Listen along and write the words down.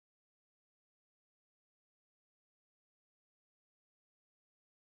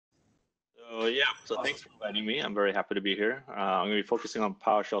Oh yeah, so thanks for inviting me. I'm very happy to be here. I'm going to be focusing on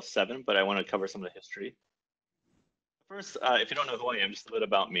PowerShell 7, but I want to cover some of the history. First, if you don't know who I am, just a bit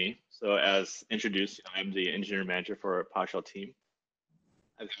about me. So as introduced, I'm the engineer manager for our PowerShell team.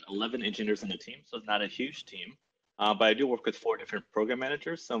 I've got 11 engineers on the team, so it's not a huge team. But I do work with 4 different program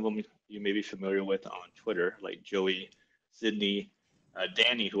managers. Some of them you may be familiar with on Twitter, like Joey, Sydney,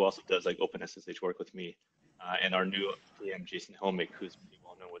 Danny, who also does like OpenSSH work with me, and our new PM, Jason Helmick, who's pretty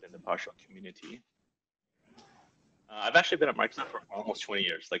well known within the PowerShell community. I've actually been at Microsoft for almost 20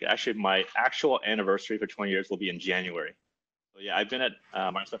 years. Like actually my actual anniversary for 20 years will be in January. So yeah, I've been at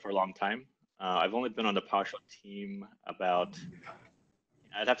Microsoft for a long time. I've only been on the PowerShell team about,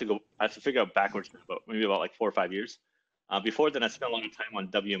 I have to figure out backwards, but maybe about like 4 or 5 years. Before then, I spent a lot of time on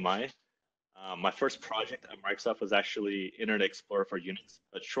WMI. My first project at Microsoft was actually Internet Explorer for Unix,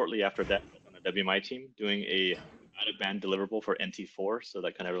 but shortly after that, I was on the WMI team doing a out-of-band deliverable for NT4, so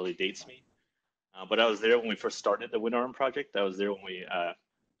that kind of really dates me. But I was there when we first started the WinRM project. I was there when we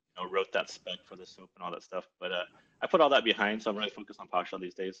wrote that spec for the SOAP and all that stuff. But I put all that behind, so I'm really focused on PowerShell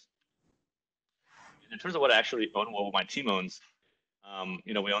these days. And in terms of what I actually own, well, my team owns,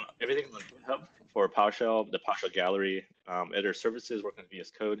 we own everything on GitHub for PowerShell, the PowerShell gallery, editor services, working with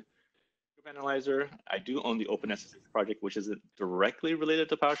VS Code, Group Analyzer. I do own the OpenSSH project, which isn't directly related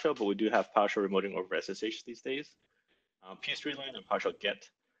to PowerShell, but we do have PowerShell remoting over SSH these days. PS3line and PowerShell Get.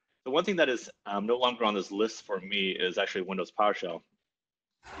 The one thing that is no longer on this list for me is actually Windows PowerShell.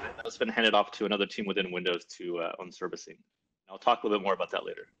 That's been handed off to another team within Windows to own servicing. I'll talk a little bit more about that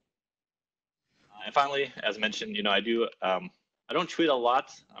later. And finally, as mentioned, I don't tweet a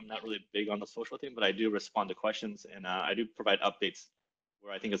lot. I'm not really big on the social thing, but I do respond to questions and I do provide updates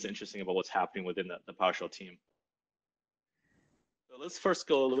where I think it's interesting about what's happening within the PowerShell team. So let's first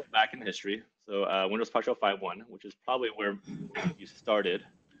go a little bit back in history. So Windows PowerShell 5.1, which is probably where you started.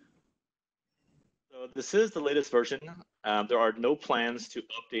 So this is the latest version. There are no plans to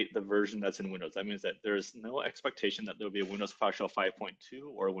update the version that's in Windows. That means that there is no expectation that there will be a Windows PowerShell 5.2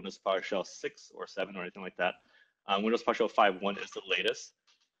 or a Windows PowerShell 6 or 7 or anything like that. Windows PowerShell 5.1 is the latest.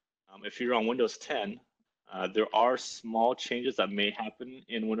 If you're on Windows 10, there are small changes that may happen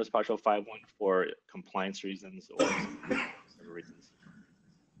in Windows PowerShell 5.1 for compliance reasons or several reasons.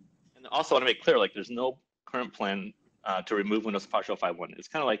 And also, I want to make clear, like, there's no current plan to remove Windows PowerShell 5.1. It's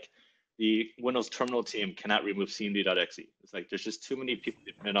kind of like the Windows terminal team cannot remove cmd.exe. It's like there's just too many people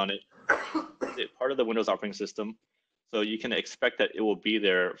dependent on it. It's part of the Windows operating system, so you can expect that it will be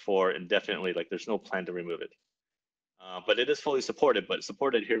there for indefinitely. Like, there's no plan to remove it. But it is fully supported. But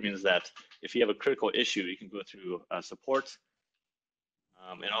supported here means that if you have a critical issue, you can go through support.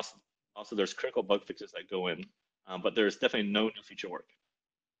 And also there's critical bug fixes that go in. But there's definitely no new feature work.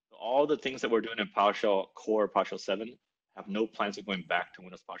 So all the things that we're doing in PowerShell Core, PowerShell 7, have no plans of going back to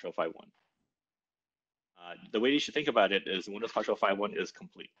Windows PowerShell 5.1. The way you should think about it is Windows PowerShell 5.1 is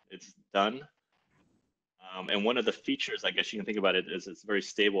complete. It's done. And one of the features, I guess you can think about it, is it's very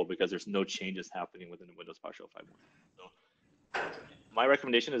stable because there's no changes happening within Windows PowerShell 5.1. So my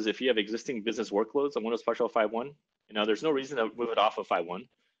recommendation is if you have existing business workloads on Windows PowerShell 5.1, there's no reason to move it off of 5.1.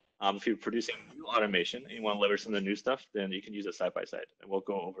 If you're producing new automation and you want to leverage some of the new stuff, then you can use it side by side. And we'll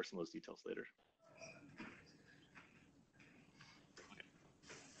go over some of those details later.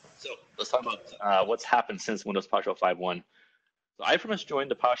 So let's talk about what's happened since Windows PowerShell 5.1. So I pretty much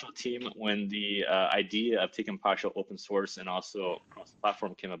joined the PowerShell team when the idea of taking PowerShell open source and also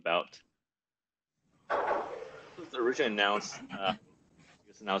cross-platform came about. It was originally announced, I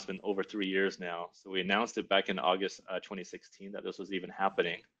guess now it's been over 3 years now. So we announced it back in August 2016 that this was even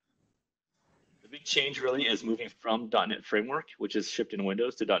happening. The big change really is moving from .NET Framework, which is shipped in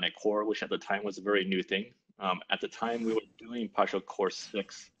Windows, to .NET Core, which at the time was a very new thing. At the time, we were doing PowerShell Core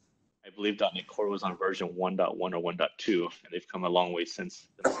 6. I believe .NET Core was on version 1.1 or 1.2, and they've come a long way since.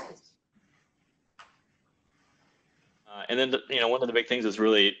 And then, one of the big things is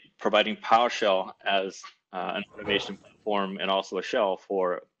really providing PowerShell as an automation platform and also a shell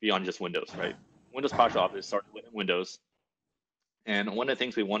for beyond just Windows, right? Windows PowerShell obviously started within Windows. And one of the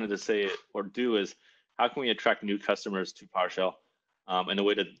things we wanted to say or do is how can we attract new customers to PowerShell? And the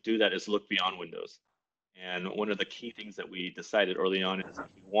way to do that is look beyond Windows. And one of the key things that we decided early on is if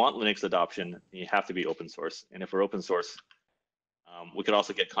you want Linux adoption, you have to be open source. And if we're open source, we could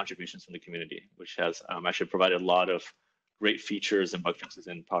also get contributions from the community, which has actually provided a lot of great features and bug fixes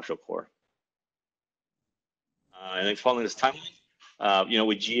in PowerShell Core. And then following this timeline,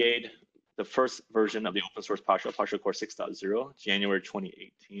 we GA'd the first version of the open source PowerShell, PowerShell Core 6.0, January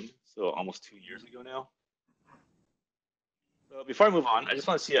 2018, so almost 2 years ago now. So before I move on, I just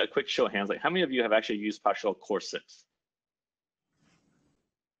want to see a quick show of hands. Like, how many of you have actually used PowerShell Core 6?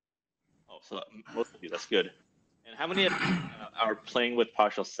 Oh, so most of you, that's good. And how many of you are playing with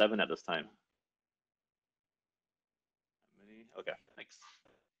PowerShell 7 at this time? How many? Okay, thanks.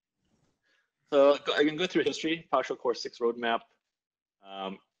 So I can go through history. PowerShell Core 6 roadmap.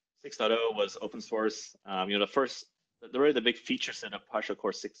 6.0 was open source. Really the big feature set of PowerShell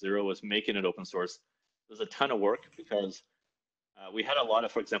Core 6.0 was making it open source. It was a ton of work because we had a lot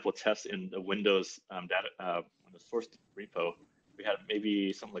of, for example, tests in the Windows Windows source repo. We had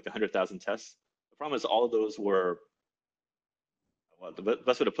maybe something like 100,000 tests. The problem is all of those were, well, the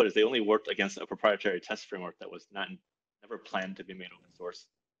best way to put it is they only worked against a proprietary test framework that was never planned to be made open source.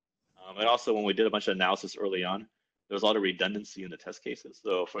 And also when we did a bunch of analysis early on, there was a lot of redundancy in the test cases.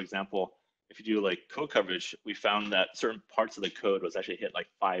 So for example, if you do like code coverage, we found that certain parts of the code was actually hit like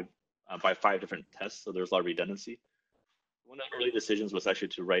by 5 different tests. So there's a lot of redundancy. One of the early decisions was actually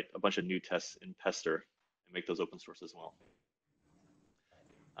to write a bunch of new tests in Pester and make those open source as well.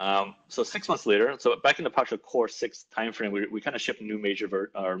 So 6 months later, so back in the PowerShell Core 6 timeframe, we kind of ship new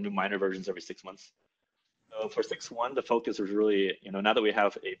minor versions every 6 months. So for 6.1, the focus was really, now that we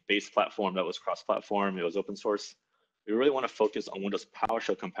have a base platform that was cross-platform, it was open source, we really want to focus on Windows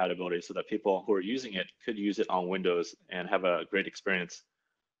PowerShell compatibility so that people who are using it could use it on Windows and have a great experience.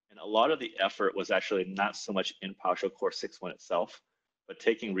 And a lot of the effort was actually not so much in PowerShell Core 6.1 itself, but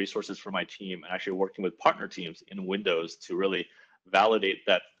taking resources from my team and actually working with partner teams in Windows to really validate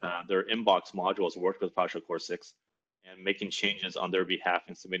that their inbox modules worked with PowerShell Core 6 and making changes on their behalf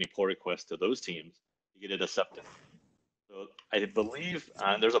and submitting pull requests to those teams to get it accepted. So I believe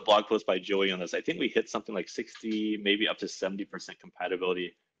there's a blog post by Joey on this. I think we hit something like 60, maybe up to 70%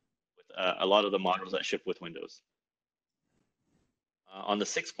 compatibility with a lot of the modules that ship with Windows. On the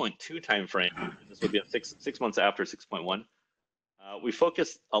 6.2 timeframe, this would be six months after 6.1, we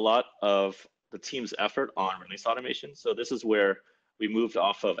focused a lot of the team's effort on release automation. So this is where we moved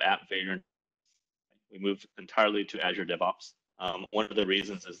off of app variant. We moved entirely to Azure DevOps. One of the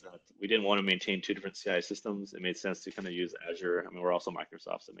reasons is that we didn't want to maintain 2 different CI systems. It made sense to kind of use Azure. I mean, we're also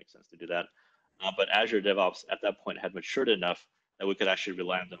Microsoft, so it makes sense to do that. But Azure DevOps at that point had matured enough that we could actually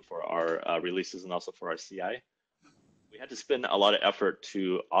rely on them for our releases and also for our CI. We had to spend a lot of effort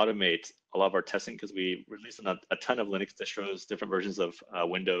to automate a lot of our testing because we released a ton of Linux distros, different versions of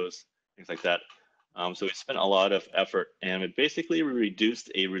Windows, things like that. So we spent a lot of effort, and we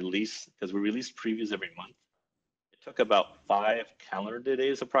reduced a release because we released previews every month. It took about 5 calendar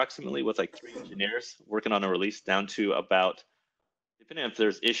days approximately with like 3 engineers working on a release down to about, depending on if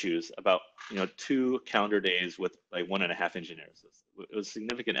there's issues, about 2 calendar days with like 1.5 engineers. It was a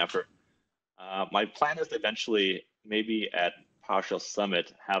significant effort. My plan is to eventually, maybe at PowerShell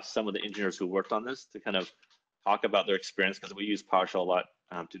Summit, have some of the engineers who worked on this to kind of talk about their experience because we use PowerShell a lot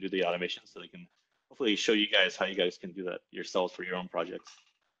to do the automation, so they can hopefully show you guys how you guys can do that yourselves for your own projects.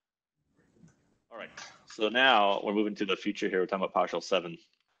 All right, so now we're moving to the future here. We're talking about PowerShell 7.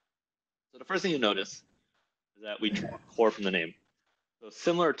 So the first thing you notice is that we drew core from the name. So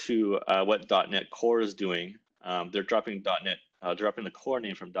similar to what .NET Core is doing, they're dropping dropping the core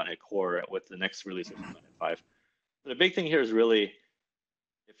name from .NET Core with the next release of .NET 5. But the big thing here is really,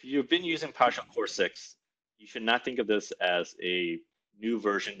 if you've been using PowerShell Core 6, you should not think of this as a new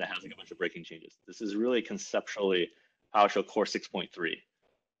version that has like a bunch of breaking changes. This is really conceptually PowerShell Core 6.3.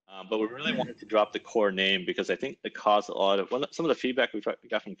 But we really wanted to drop the core name because I think it caused a lot of, some of the feedback we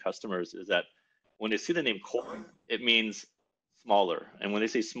got from customers is that when they see the name core, it means smaller. And when they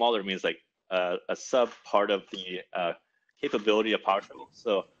say smaller, it means like a sub part of the capability of PowerShell.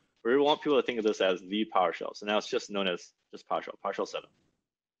 So we want people to think of this as the PowerShell. So now it's just known as just PowerShell, PowerShell 7.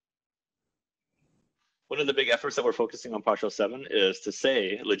 One of the big efforts that we're focusing on PowerShell 7 is to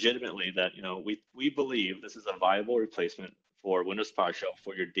say legitimately that we believe this is a viable replacement for Windows PowerShell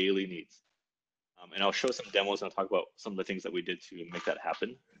for your daily needs. And I'll show some demos and I'll talk about some of the things that we did to make that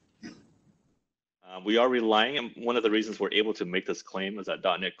happen. We are relying, and one of the reasons we're able to make this claim is that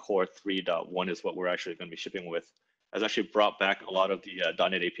 .NET Core 3.1 is what we're actually going to be shipping with. Has actually brought back a lot of the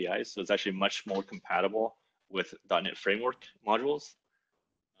 .NET APIs, so it's actually much more compatible with .NET Framework modules.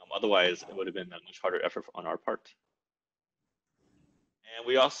 Otherwise, it would have been a much harder effort on our part. And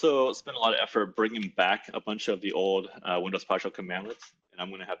we also spent a lot of effort bringing back a bunch of the old Windows PowerShell commandlets, and I'm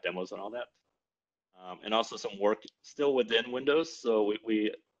going to have demos on all that. And also some work still within Windows. So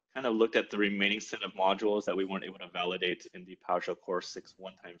we kind of looked at the remaining set of modules that we weren't able to validate in the PowerShell Core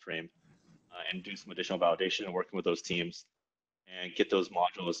 6.1 timeframe and do some additional validation and working with those teams and get those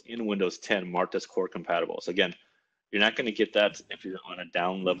modules in Windows 10 marked as core compatible. So again, you're not going to get that if you're on a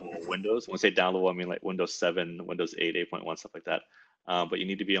down level Windows. When I say down level, I mean like Windows 7, Windows 8, 8.1, stuff like that. But you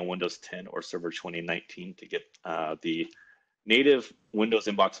need to be on Windows 10 or Server 2019 to get the native Windows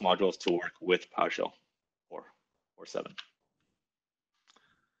inbox modules to work with PowerShell 4 or 7.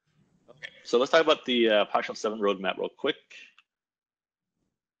 Okay, so let's talk about the PowerShell 7 roadmap real quick.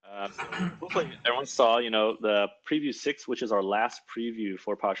 So hopefully everyone saw, the preview 6, which is our last preview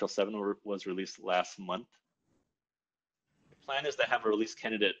for PowerShell 7, was released last month. The plan is to have a release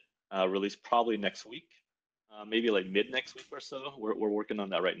candidate released probably next week, maybe like mid next week or so. We're working on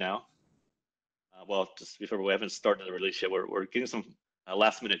that right now. Well, just before we haven't started the release yet, we're getting some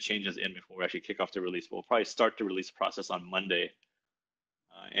last minute changes in before we actually kick off the release. But we'll probably start the release process on Monday.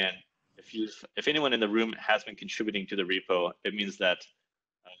 And if anyone in the room has been contributing to the repo, it means that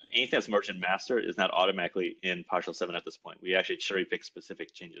anything that's merged in master is not automatically in PowerShell 7 at this point. We actually cherry pick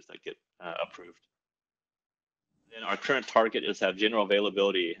specific changes that get approved. Then our current target is to have general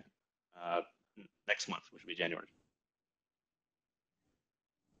availability next month, which will be January.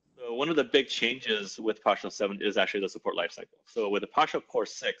 So one of the big changes with PowerShell 7 is actually the support lifecycle. So with the PowerShell Core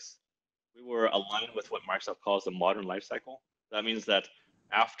 6, we were aligned with what Microsoft calls the modern lifecycle. That means that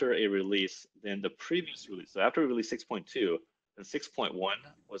after a release, then the previous release, so after we released 6.2, then 6.1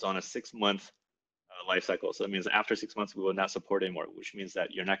 was on a 6-month lifecycle. So that means after 6 months, we will not support anymore, which means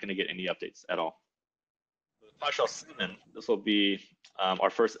that you're not going to get any updates at all. With PowerShell 7, this will be our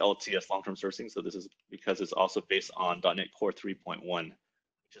first LTS long-term servicing. So this is because it's also based on .NET Core 3.1,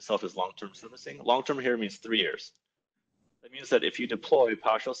 which itself is long-term servicing. Long-term here means 3 years. That means that if you deploy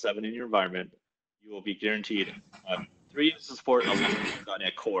PowerShell 7 in your environment, you will be guaranteed 3 years of support along with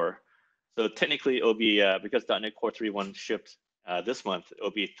 .NET Core. So technically, it'll be, because .NET Core 3.1 shipped this month,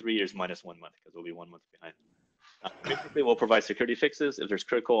 it'll be 3 years minus 1 month, because it'll be 1 month behind. Basically, we'll provide security fixes. If there's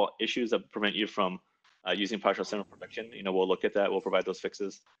critical issues that prevent you from using PowerShell 7 production, we'll look at that. We'll provide those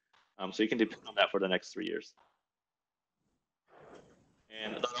fixes. So you can depend on that for the next 3 years.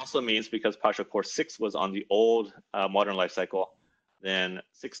 And that also means because PowerShell Core 6 was on the old modern lifecycle, then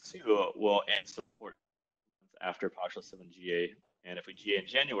 6.2 will end support after PowerShell 7 GA. And if we GA in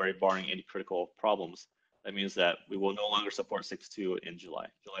January, barring any critical problems, that means that we will no longer support 6.2 in July.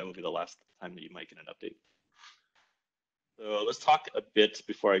 July will be the last time that you might get an update. So let's talk a bit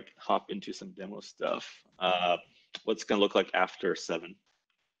before I hop into some demo stuff. What's going to look like after 7.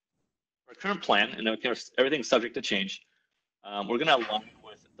 Our current plan, and of course, everything's subject to change. We're going to align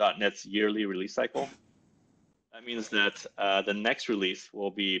with .NET's yearly release cycle. That means that the next release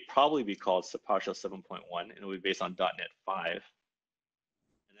will probably be called PowerShell 7.1, and it will be based on .NET 5. And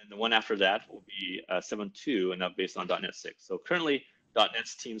then the one after that will be 7.2, and now based on .NET 6. So currently,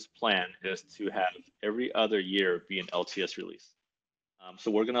 .NET's team's plan is to have every other year be an LTS release.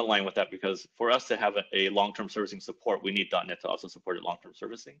 So we're going to align with that because for us to have a long-term servicing support, we need .NET to also support a long-term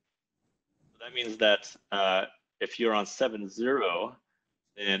servicing. So that means that if you're on 7.0,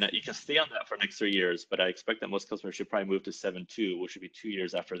 then you can stay on that for the next 3 years, but I expect that most customers should probably move to 7.2, which would be 2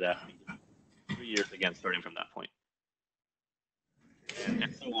 years after that, 3 years again, starting from that point.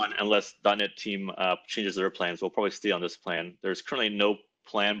 And so on, unless .NET team changes their plans, we'll probably stay on this plan. There's currently no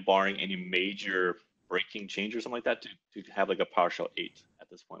plan barring any major breaking change or something like that to have like a PowerShell 8 at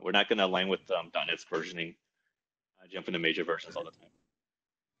this point. We're not going to align with .NET's versioning, jump into major versions all the time.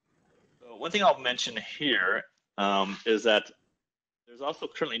 So one thing I'll mention here is that there's also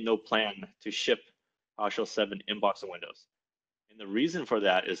currently no plan to ship PowerShell 7 inbox and Windows. And the reason for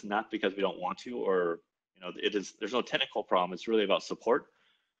that is not because we don't want to, or there's no technical problem. It's really about support.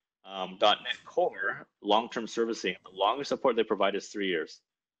 .NET Core long-term servicing, the longest support they provide is 3 years.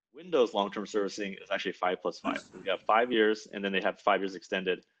 Windows long-term servicing is actually 5 + 5. So we have 5 years, and then they have 5 years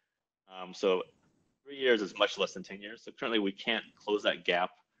extended. So 3 years is much less than 10 years. So currently we can't close that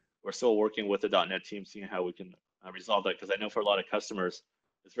gap. We're still working with the .NET team, seeing how we can resolve that, because I know for a lot of customers,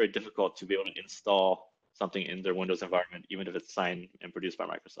 it's very difficult to be able to install something in their Windows environment, even if it's signed and produced by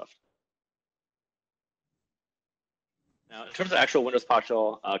Microsoft. Now, in terms of actual Windows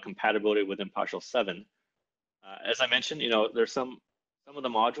PowerShell compatibility within PowerShell 7, as I mentioned, there's some of the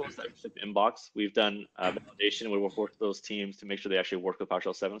modules that ship inbox. We've done validation. We work with those teams to make sure they actually work with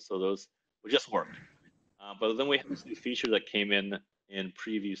PowerShell 7. So those will just work. But then we have this new feature that came in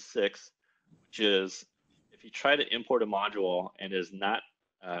preview 6, which is if you try to import a module and is not,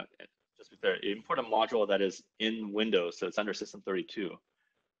 just to be clear, import a module that is in Windows, so it's under System 32,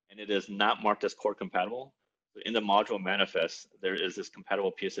 and it is not marked as core compatible. So in the module manifest, there is this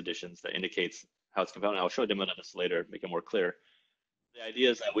compatible PS additions that indicates how it's compatible. I'll show a demo of this later, make it more clear. The idea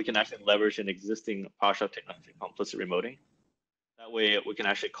is that we can actually leverage an existing PowerShell technology called implicit remoting. That way, we can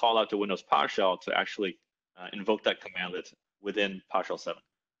actually call out to Windows PowerShell to actually invoke that commandlet within PowerShell 7.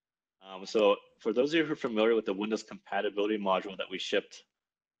 So for those of you who are familiar with the Windows compatibility module that we shipped,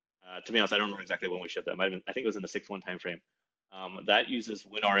 to be honest, I don't remember exactly when we shipped that. I think it was in the 6.1 timeframe. that uses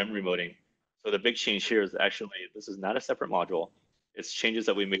WinRM remoting. So the big change here is actually this is not a separate module. It's changes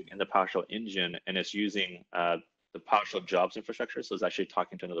that we make in the PowerShell engine, and it's using the PowerShell jobs infrastructure. So it's actually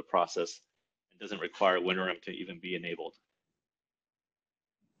talking to another process. It doesn't require WinRM to even be enabled.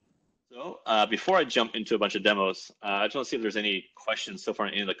 So before I jump into a bunch of demos, I just want to see if there's any questions so far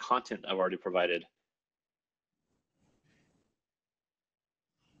in the content I've already provided.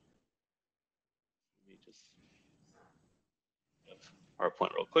 Let me just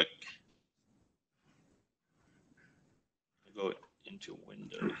PowerPoint real quick. Go into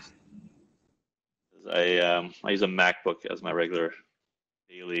Windows. I use a MacBook as my regular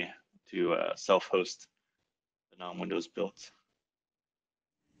daily to self-host the non-Windows builds.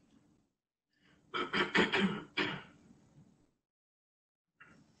 All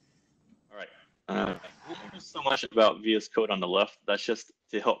right. I won't know so much about VS Code on the left. That's just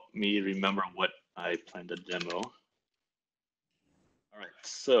to help me remember what I plan to demo. All right.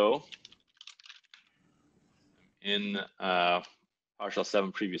 So in PowerShell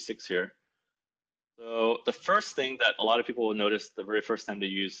 7 Preview 6 here. So the first thing that a lot of people will notice the very first time they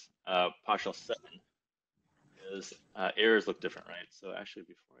use PowerShell 7 is errors look different, right? So actually,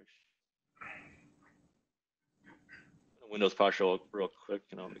 before I Windows PowerShell real quick,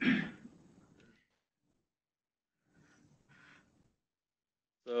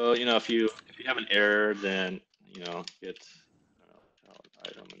 So if you have an error, then get child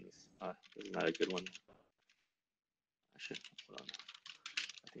item in this. This is not a good one. Actually, hold on.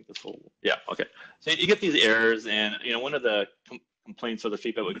 I think this whole okay. So you get these errors, and one of the complaints or the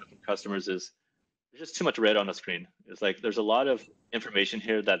feedback we get from customers is there's just too much red on the screen. It's like there's a lot of information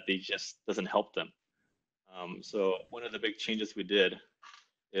here that they just doesn't help them. So one of the big changes we did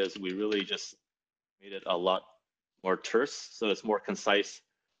is we really just made it a lot more terse, so it's more concise.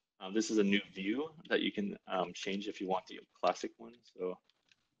 This is a new view that you can change if you want the classic one. So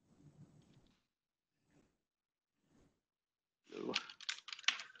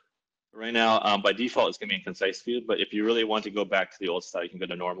right now, by default, it's going to be in concise view, but if you really want to go back to the old style, you can go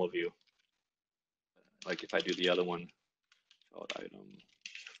to normal view. Like if I do the other one, child item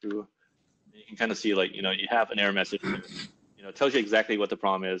true, you can kind of see like, you have an error message. It tells you exactly what the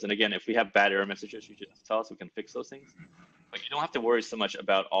problem is. And again, if we have bad error messages, you just tell us, we can fix those things. But you don't have to worry so much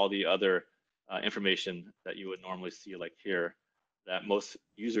about all the other information that you would normally see like here that most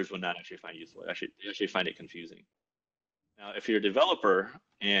users would not actually find useful. They actually find it confusing. Now, if you're a developer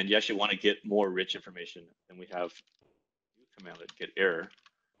and you actually want to get more rich information, then we have a command that get error.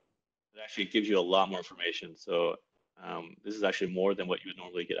 It actually gives you a lot more information. So this is actually more than what you would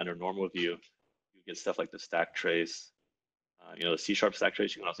normally get under normal view. You get stuff like the stack trace, the C# stack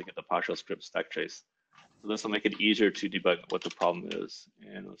trace. You can also get the PowerShell script stack trace. So this will make it easier to debug what the problem is.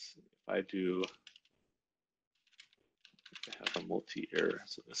 And let's see, if I do, I have a multi-error.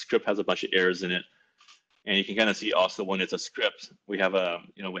 So the script has a bunch of errors in it. And you can kind of see also when it's a script, we have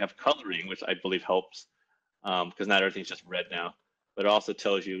we have coloring, which I believe helps because not everything's just red now. But it also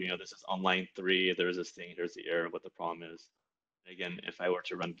tells you, this is on line 3, there's this thing, here's the error, what the problem is. And again, if I were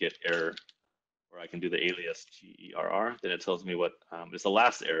to run get error, or I can do the alias GERR, then it tells me what is the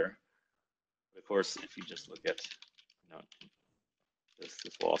last error. But of course, if you just look at, this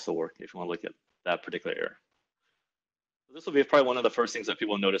will also work if you want to look at that particular error. So this will be probably one of the first things that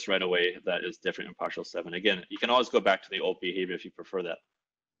people notice right away that is different in PowerShell 7. Again, you can always go back to the old behavior if you prefer that.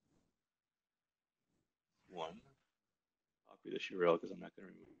 Copy this URL because I'm not going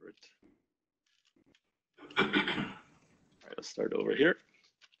to remember it. All right, let's start over here.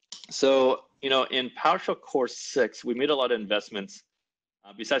 So, in PowerShell Core 6, we made a lot of investments,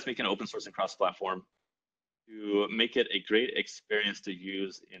 besides making it open source and cross-platform, to make it a great experience to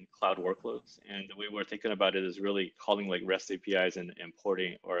use in cloud workloads. And the way we're thinking about it is really calling like REST APIs and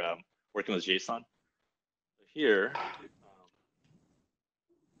importing or working with JSON. So here, I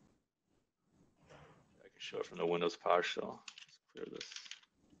can show it from the Windows PowerShell. Let's clear this.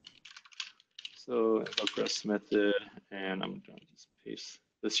 So invoke REST method, and I'm going to just paste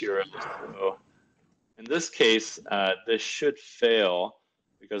this URL. So in this case, this should fail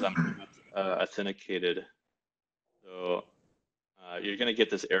because I'm not authenticated. So you're going to get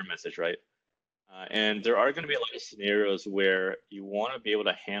this error message, right? And there are going to be a lot of scenarios where you want to be able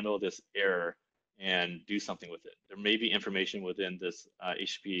to handle this error and do something with it. There may be information within this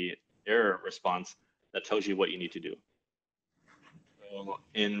HTTP error response that tells you what you need to do. So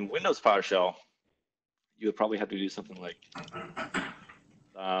in Windows PowerShell, you would probably have to do something like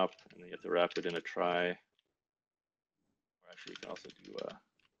stop, and then you have to wrap it in a try. Or actually, you can also do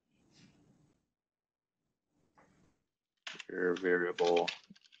error variable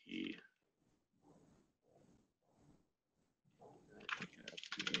E.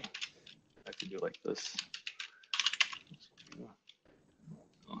 this.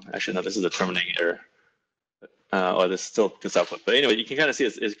 Actually, no, this is a terminating error. Or this still gets output. But anyway, you can kind of see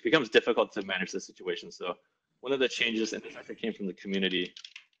it becomes difficult to manage this situation. So one of the changes, and this actually came from the community,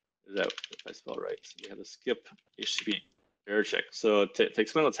 is that, if I spell it right, so we have to skip HTTP error check. So to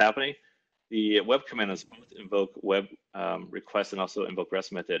explain what's happening, the web commands both invoke web request and also invoke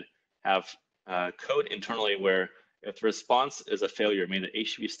REST method have code internally where if the response is a failure, meaning the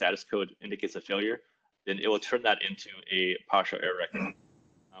HTTP status code indicates a failure, then it will turn that into a PowerShell error record.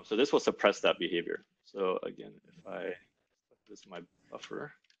 So this will suppress that behavior. So again, if I put this in my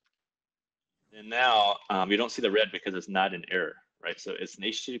buffer, and now you don't see the red because it's not an error, right? So it's an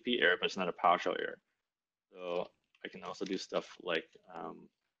HTTP error, but it's not a PowerShell error. So I can also do stuff like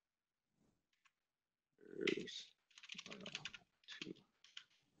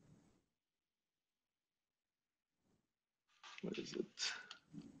what is it?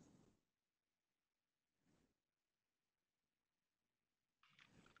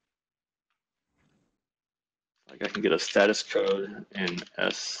 Like I can get a status code in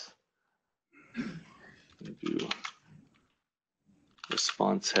S, and do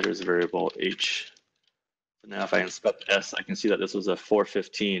response headers variable H. So now if I inspect S, I can see that this was a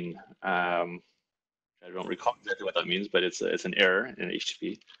 415. I don't recall exactly what that means, but it's an error in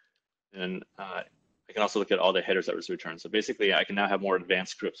HTTP. And I can also look at all the headers that was returned. So basically, I can now have more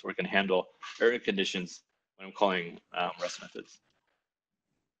advanced scripts where I can handle error conditions when I'm calling REST methods.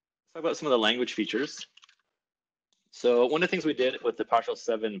 Let's talk about some of the language features. So one of the things we did with the PowerShell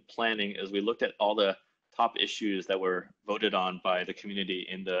 7 planning is we looked at all the top issues that were voted on by the community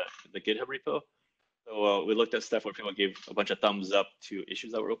in the GitHub repo. So we looked at stuff where people gave a bunch of thumbs up to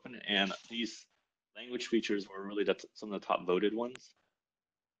issues that were open, and these language features were really some of the top voted ones.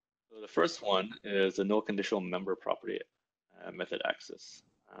 So the first one is the no conditional member property method access.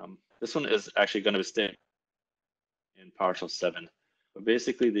 This one is actually going to stay in PowerShell 7. But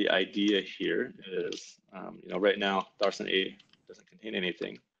basically, the idea here is, right now, $A doesn't contain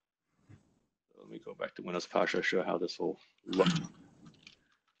anything. So let me go back to Windows PowerShell to show how this will look.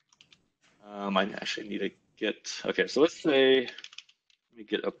 I actually need to get, okay, so let's say, let me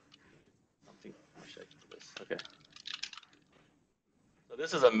get up something for this. Okay. So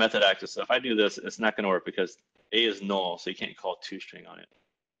this is a method access. So if I do this, it's not going to work because A is null, so you can't call toString on it.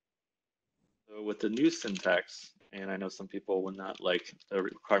 So with the new syntax, and I know some people would not like the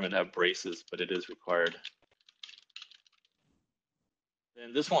requirement to have braces, but it is required.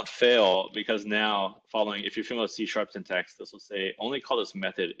 Then this won't fail because now following, if you're familiar with C# syntax, this will say only call this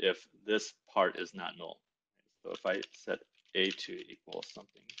method if this part is not null. So if I set A to equal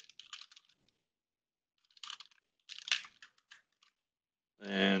something,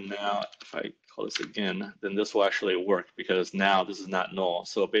 and now if I call this again, then this will actually work because now this is not null.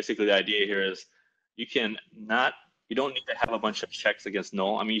 So basically the idea here is you don't need to have a bunch of checks against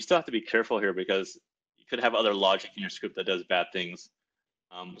null. I mean, you still have to be careful here because you could have other logic in your script that does bad things.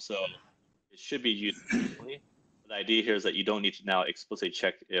 So it should be used carefully. The idea here is that you don't need to now explicitly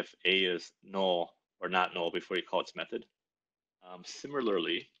check if A is null or not null before you call its method.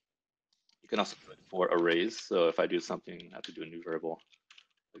 Similarly, you can also put for arrays. So if I do something, I have to do a new variable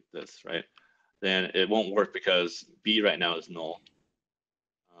like this, right? Then it won't work because B right now is null.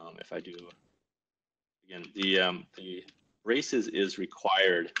 If I do, again, the braces is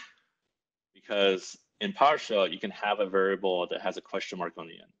required because in PowerShell, you can have a variable that has a question mark on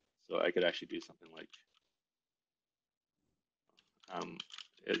the end. So I could actually do something like,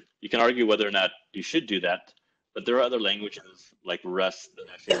 you can argue whether or not you should do that, but there are other languages like Rust that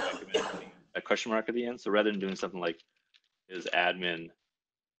actually recommend putting a question mark at the end. So rather than doing something like is admin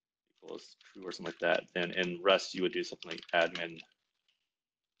equals true or something like that, then in Rust, you would do something like admin,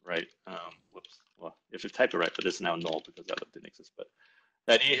 right? Whoops. Well, if you type it right, but this is now null because that didn't exist. But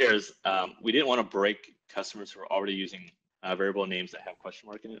the idea here is we didn't want to break customers who are already using variable names that have question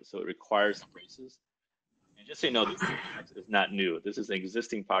mark in it. So it requires some braces. And just so you know, this is not new. This is an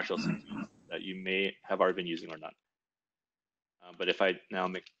existing PowerShell syntax that you may have already been using or not. But if I now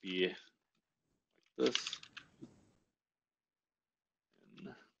make B like this, and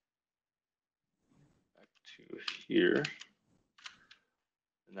back to here,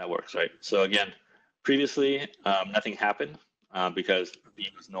 and that works, right? So again, previously, nothing happened because B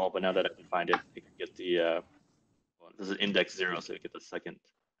was null, but now that I can find it, I can get the, well, this is index 0, so you get the second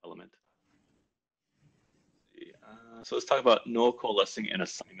element. So let's talk about null coalescing and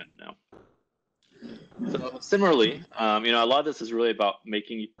assignment now. So similarly, a lot of this is really about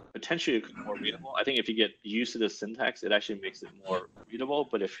making potentially more readable. I think if you get used to this syntax, it actually makes it more readable.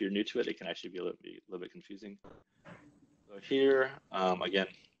 But if you're new to it, it can actually be a little bit confusing. So here, again,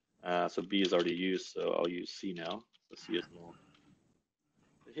 So B is already used, so I'll use C now. So C is null.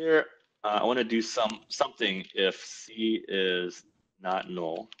 So here, I want to do something if C is not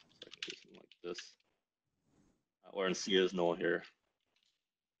null. So I can do something like this. Or in C is null here.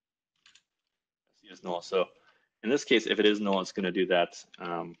 C is null. So in this case, if it is null, it's going to do that.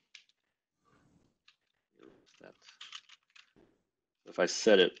 If I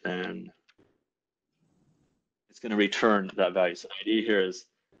set it, then it's going to return that value. So the idea here is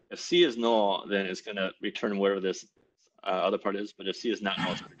if C is null, then it's going to return whatever this other part is. But if C is not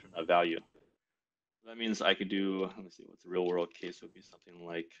null, it's going to return that value. That means I could do, let me see, what's the real world case would be something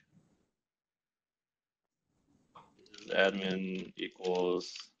like admin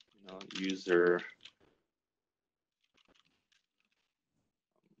equals, user,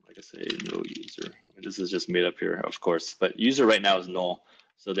 like I say, no user. I mean, this is just made up here, of course, but user right now is null.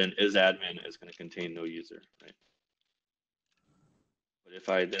 So then isAdmin is going to contain no user, right? But if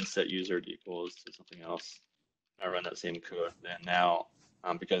I then set user equals to something else, I run that same code, then now,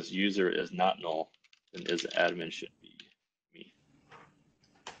 because user is not null, then isAdmin should be me.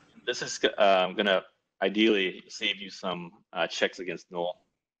 This is going to ideally save you some checks against null.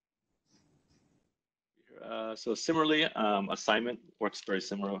 So similarly, assignment works very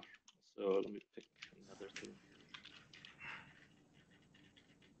similar. So let me pick another thing.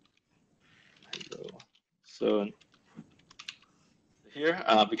 So here,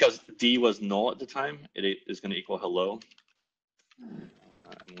 because D was null at the time, it is going to equal hello.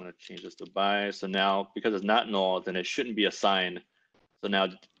 I'm going to change this to by. So now, because it's not null, then it shouldn't be assigned. So now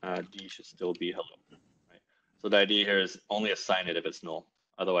D should still be hello. Right? So the idea here is only assign it if it's null.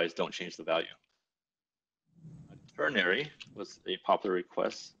 Otherwise, don't change the value. Ternary was a popular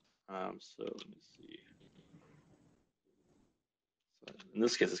request. So let me see. So in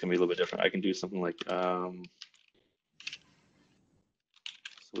this case, it's going to be a little bit different. I can do something like, so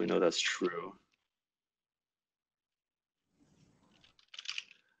we know that's true.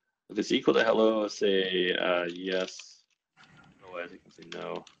 If it's equal to hello, say yes. Otherwise, you can say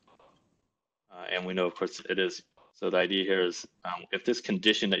no. And we know, of course, it is. So the idea here is if this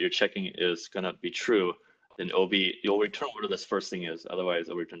condition that you're checking is going to be true, then you'll return whatever this first thing is. Otherwise,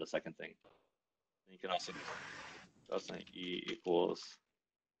 it'll return the second thing. And you can also do E equals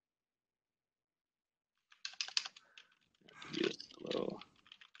hello.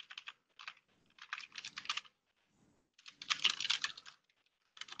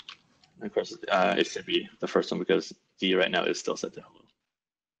 And of course, it should be the first one because D right now is still set to hello.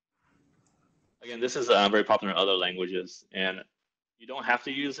 Again, this is very popular in other languages, and you don't have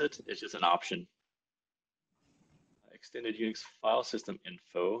to use it. It's just an option. Extended Unix file system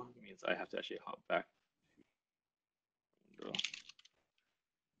info means I have to actually hop back to window.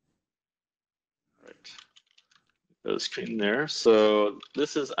 All right, the screen there. So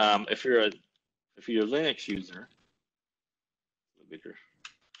this is if you're a Linux user, a little bigger.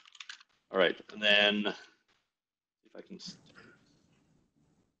 All right, and then if I can,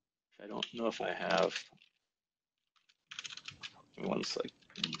 I don't know if I have. Give me 1 second.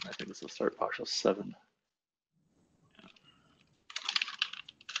 I think this will start PowerShell7.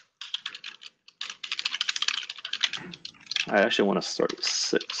 I actually want to start with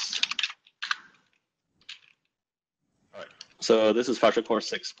 6. All right. So this is PowerShell Core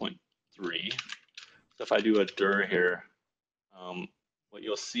 6.3. So if I do a dir here, what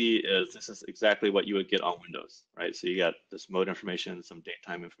you'll see is this is exactly what you would get on Windows, right? So you got this mode information, some date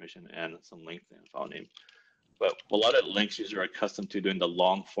time information, and some length and file name. But a lot of Linux users are accustomed to doing the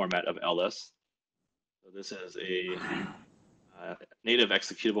long format of ls. So this is a native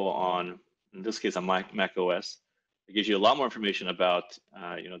executable on, in this case, on Mac OS. It gives you a lot more information about,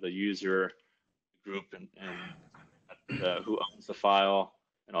 the user group and who owns the file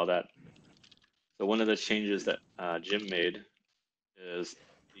and all that. So one of the changes that Jim made is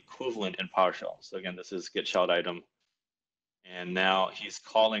equivalent in PowerShell. So again, this is get child item. And now he's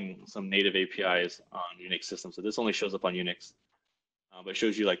calling some native APIs on Unix systems. So this only shows up on Unix, but it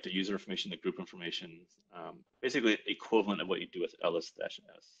shows you like the user information, the group information, basically equivalent of what you do with ls-s.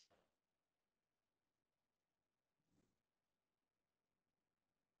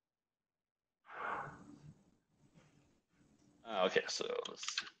 Okay, so let's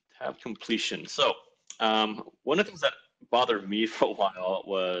tab completion. So one of the things that bothered me for a while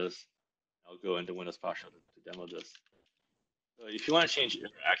was, I'll go into Windows Powershell to demo this. So if you want to change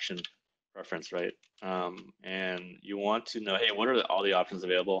interaction preference, right, and you want to know, hey, what are all the options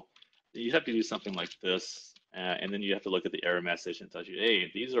available? You have to do something like this, and then you have to look at the error message and tell you, hey,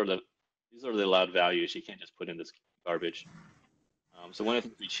 these are the allowed values. You can't just put in this garbage. So one of the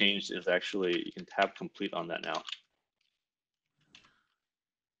things we changed is actually you can tab complete on that now.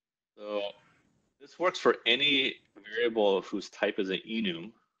 So this works for any variable whose type is an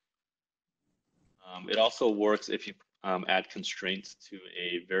enum. It also works if you add constraints to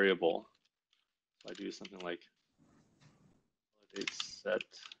a variable. So I do something like validate set.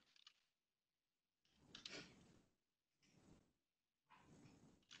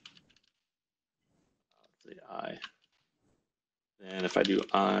 Let's say I. And if I do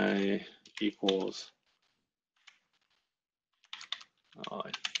I equals, oh,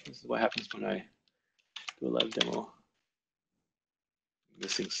 this is what happens when I do a live demo. I'm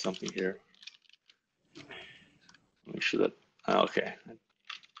missing something here. Make sure that, okay.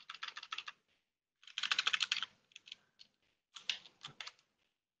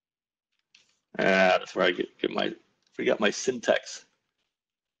 That's where I forgot my syntax.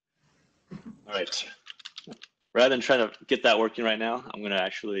 All right. Rather than trying to get that working right now, I'm going to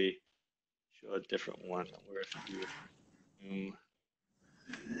actually show a different one where if you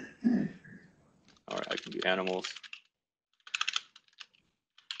all right, I can do animals.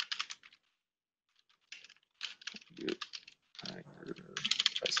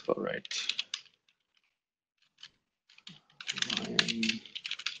 I spell right.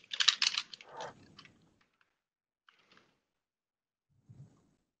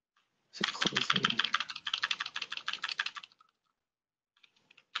 Is it closing?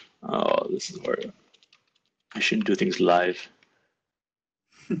 Oh, this is where I shouldn't do things live.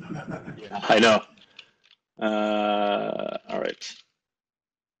 Yeah, I know. All right.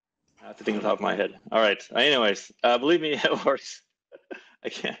 I have to think on top of my head. All right. Anyways, believe me, it works. I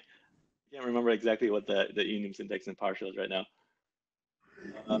can't remember exactly what the enum syntax in PowerShell is right now.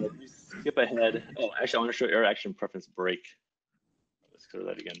 Skip ahead. Oh, actually, I want to show error action preference break. Let's clear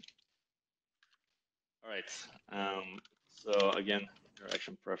that again. All right. So again, error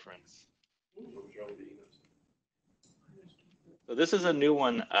action preference. So this is a new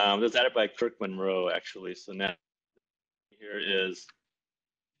one that's added by Kirk Monroe, actually. So now here is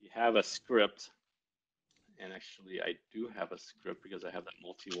you have a script, and actually I do have a script because I have that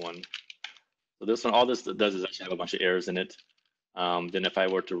multi one. So this one, all this does is actually have a bunch of errors in it. Then if I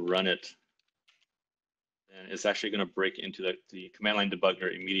were to run it, then it's actually going to break into the command line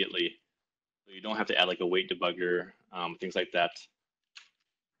debugger immediately. So you don't have to add like a wait debugger, things like that.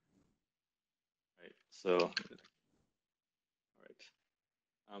 Right. So, all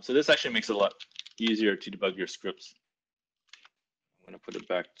right. So this actually makes it a lot easier to debug your scripts. I'm going to put it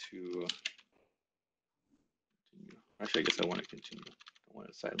back to continue. Actually, I guess I want to continue. I want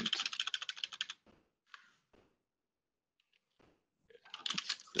it silent.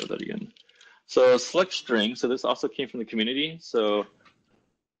 Let's clear that again. So select string. So this also came from the community. So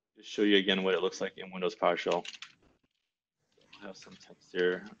just show you again what it looks like in Windows PowerShell. I'll have some text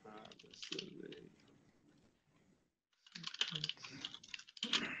here. This is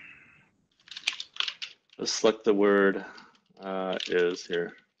let's select the word is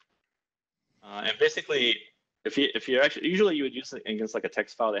here. And basically, if you're actually, usually you would use it against like a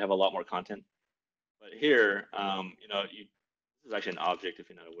text file, they have a lot more content. But here, you know, this is actually an object if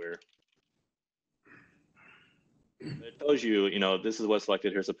you're not aware. It tells you, you know, this is what's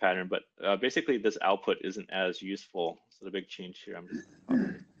selected, here's a pattern, but basically this output isn't as useful. So the big change here, I'm just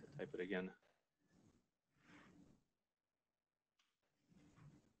type it again.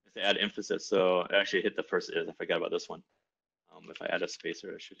 Is to add emphasis. So I actually hit the first is, I forgot about this one. If I add a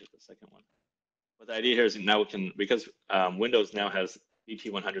spacer, I should hit the second one. But the idea here is now we can, because Windows now has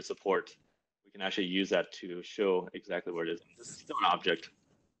DT100 support, we can actually use that to show exactly where it is. And this is still an object.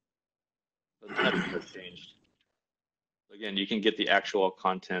 So nothing has changed. Again, you can get the actual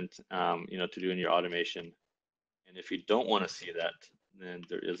content, you know, to do in your automation. And if you don't want to see that, then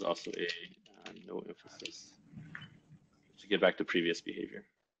there is also a no emphasis to get back to previous behavior.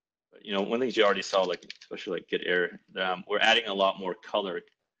 But you know, one of the things you already saw, like especially like get error, we're adding a lot more color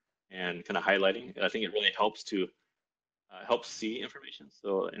and kind of highlighting. I think it really helps to help see information.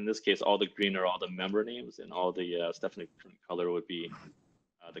 So in this case, all the green are all the member names, and all the stuff in the different color would be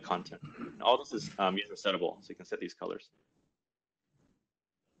the content. And all this is user settable, so you can set these colors.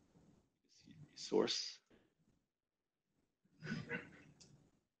 Source.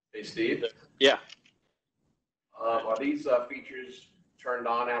 Hey, Steve. Yeah. Are these features turned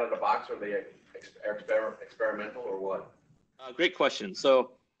on out of the box? Or are they experimental or what? Great question.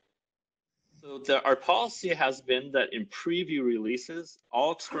 So our policy has been that in preview releases,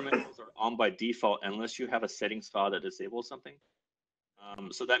 all experimentals are on by default unless you have a settings file that disables something.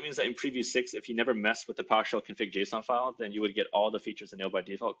 So that means that in preview 6, if you never mess with the PowerShell config JSON file, then you would get all the features enabled by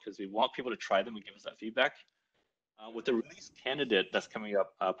default because we want people to try them and give us that feedback. With the release candidate that's coming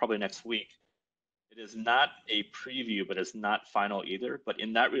up probably next week, It is not a preview, but it's not final either. But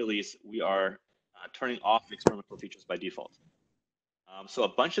in that release, we are turning off experimental features by default. So a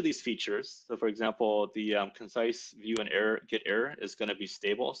bunch of these features, so for example, the concise view and get error is going to be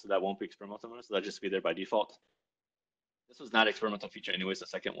stable, so that won't be experimental, so that'll just be there by default. This was not experimental feature anyways, the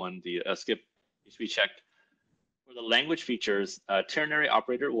second one, the skip needs to be checked. For the language features, ternary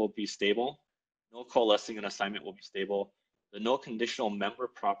operator will be stable. Null coalescing and assignment will be stable. The null conditional member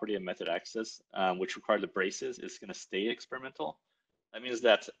property and method access, which require the braces, is going to stay experimental. That means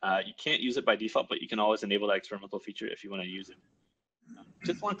that you can't use it by default, but you can always enable that experimental feature if you want to use it.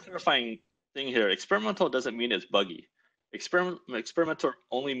 Just one clarifying thing here. Experimental doesn't mean it's buggy. Experimental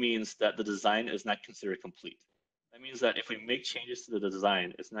only means that the design is not considered complete. That means that if we make changes to the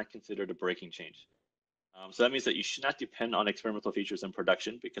design, it's not considered a breaking change. So that means that you should not depend on experimental features in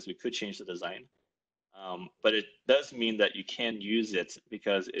production because we could change the design. But it does mean that you can use it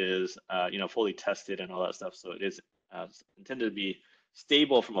because it is fully tested and all that stuff. So it is intended to be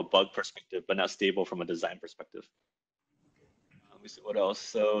stable from a bug perspective, but not stable from a design perspective. Let me see what else.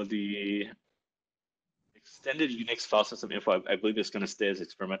 So the extended Unix file system info, I believe is going to stay as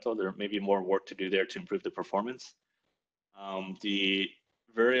experimental. There may be more work to do there to improve the performance. The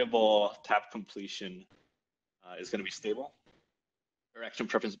variable tab completion is going to be stable. Action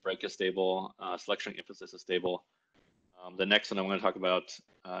preference break is stable. Selection emphasis is stable. The next one I'm going to talk about,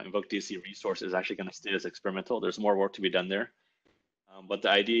 invoke DC resource, is actually going to stay as experimental. There's more work to be done there. But the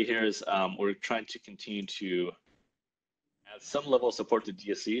idea here is we're trying to continue to add some level of support to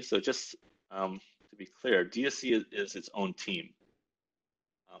DSC. So just to be clear, DSC is its own team.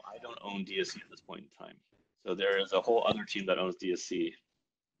 I don't own DSC at this point in time. So there is a whole other team that owns DSC.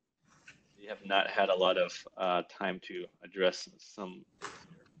 They have not had a lot of time to address some.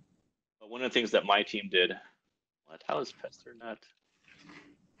 But one of the things that my team did, what? How is Pester not?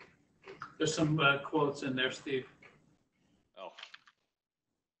 There's some quotes in there, Steve. Oh,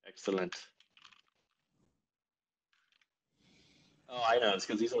 excellent. Oh, I know. It's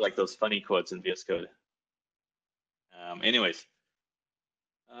because these are like those funny quotes in VS Code. Anyways.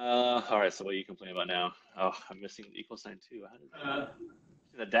 All right, so what are you complaining about now? Oh, I'm missing the equal sign too. How did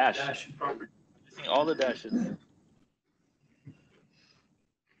the dash? Dash property. I'm missing all the dashes. All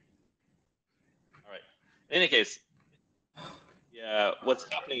right. In any case, yeah, what's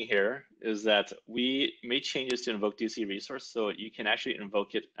happening here is that we made changes to invoke DC resource, so you can actually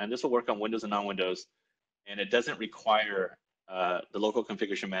invoke it, and this will work on Windows and non-Windows, and it doesn't require the local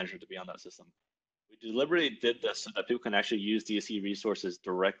configuration manager to be on that system. We deliberately did this so that people can actually use DSC resources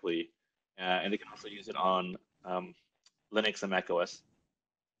directly, and they can also use it on Linux and Mac OS.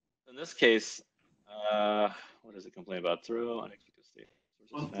 In this case, what does it complain about? Throw unexpected state. The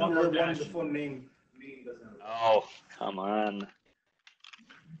full name doesn't. Oh, come on.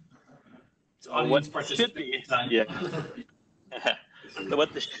 So what should be, yeah. So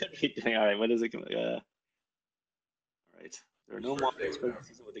what this should be doing, all right, what is it? All right, there are no modules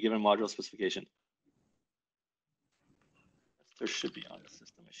with a given module specification. There should be on the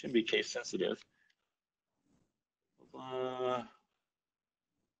system. It shouldn't be case sensitive.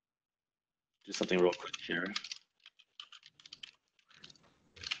 Do something real quick here.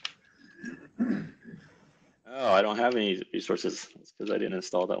 Oh, I don't have any resources. It's because I didn't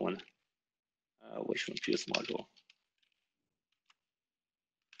install that one. Which one? PS module.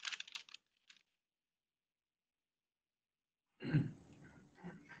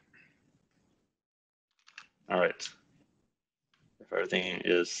 All right. If everything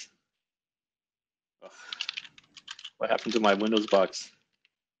is, what happened to my Windows box?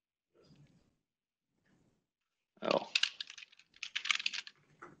 Oh.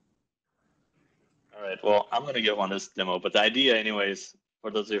 All right, well, I'm gonna give on this demo, but the idea anyways,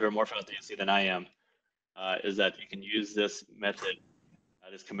 for those of you who are more familiar with DSC than I am, is that you can use this method,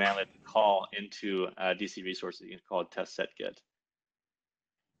 this commandlet to call into DC resources. You can call it test set get.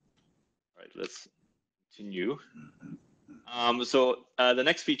 All right, let's continue. So the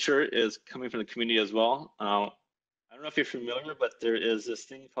next feature is coming from the community as well. I don't know if you're familiar, but there is this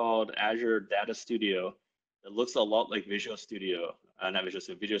thing called Azure Data Studio that looks a lot like Visual Studio, not Visual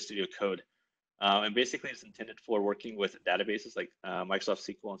Studio, Visual Studio Code. And basically it's intended for working with databases like Microsoft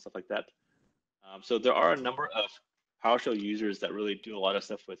SQL and stuff like that. So there are a number of PowerShell users that really do a lot of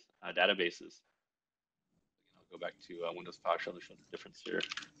stuff with databases. I'll go back to Windows PowerShell to show the difference here.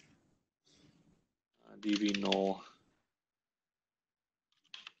 DB null.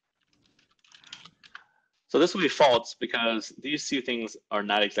 So this will be false because these two things are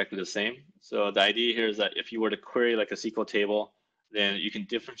not exactly the same. So the idea here is that if you were to query like a SQL table then you can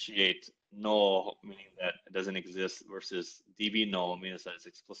differentiate null, meaning that it doesn't exist, versus db null, meaning that it's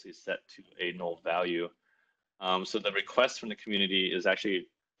explicitly set to a null value. So the request from the community is actually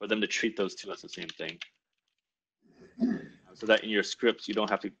for them to treat those two as the same thing. So that in your scripts, you don't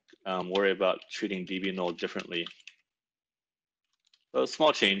have to worry about treating db null differently. So a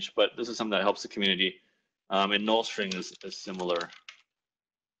small change, but this is something that helps the community. And null string is similar. I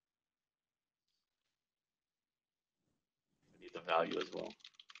need the value as well.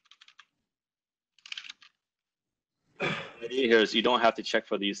 The idea here is you don't have to check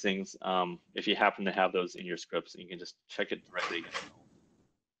for these things if you happen to have those in your scripts. You can just check it directly against null.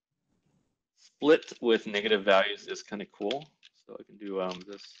 Split with negative values is kind of cool. So I can do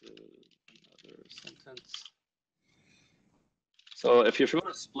this another sentence. So if you're familiar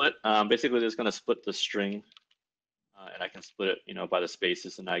with split, basically it's going to split the string, and I can split it, by the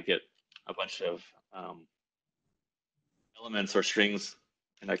spaces, and I get a bunch of elements or strings,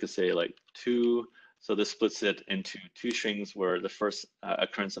 and I could say like 2. So this splits it into 2 strings where the first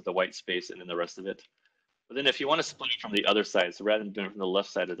occurrence of the white space and then the rest of it. But then if you want to split it from the other side, so rather than doing it from the left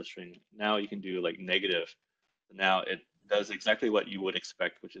side of the string, now you can do like negative. Now it does exactly what you would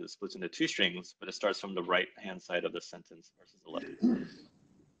expect, which is it splits into 2 strings, but it starts from the right-hand side of the sentence versus the left.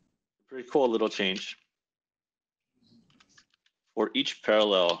 Pretty cool little change. For each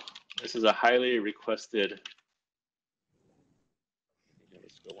parallel, this is a highly requested.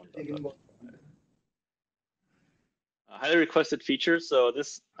 Let's go one back up. Highly requested feature. So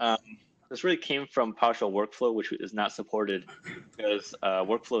this really came from PowerShell workflow, which is not supported because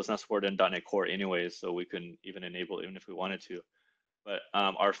workflow is not supported in .NET Core anyways, so we couldn't even enable it even if we wanted to. But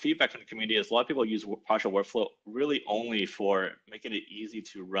our feedback from the community is a lot of people use PowerShell workflow really only for making it easy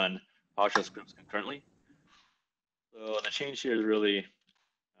to run PowerShell scripts concurrently. So the change here is really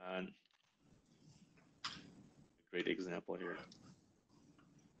a great example here.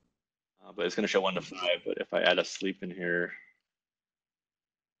 But it's going to show 1 to 5. But if I add a sleep in here,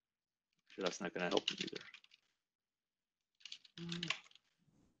 sure that's not going to help them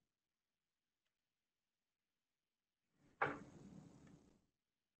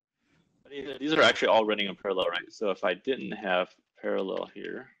either. These are actually all running in parallel, right? So if I didn't have parallel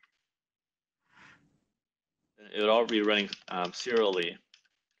here, then it would all be running serially.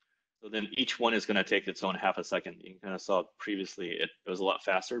 So then each one is going to take its own half a second. You kind of saw previously it was a lot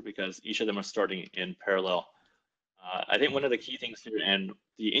faster because each of them are starting in parallel. I think one of the key things here, and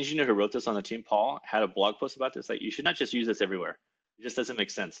the engineer who wrote this on the team, Paul, had a blog post about this, like you should not just use this everywhere. It just doesn't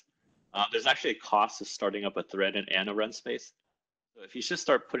make sense. There's actually a cost to starting up a thread and a run space. So if you just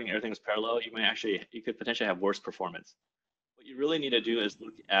start putting everything as parallel, you could potentially have worse performance. What you really need to do is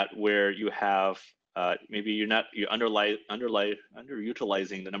look at where you have maybe you're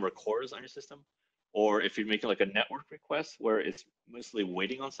underutilizing the number of cores on your system, or if you're making like a network request where it's mostly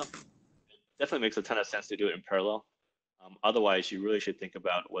waiting on something. It definitely makes a ton of sense to do it in parallel. Otherwise, you really should think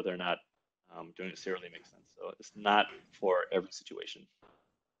about whether or not doing it serially makes sense. So it's not for every situation.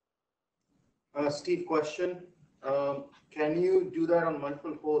 Steve, question. Can you do that on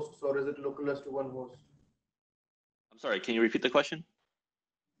multiple hosts, or is it localized to one host? I'm sorry, can you repeat the question?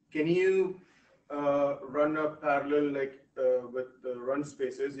 Can you run a parallel with the run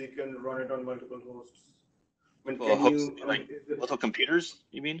spaces? You can run it on multiple hosts. Multiple computers,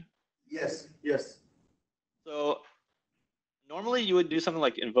 you mean? Yes, yes. So normally you would do something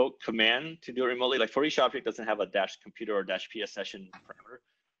like invoke command to do it remotely. Like for each object doesn't have a -computer or -ps session parameter.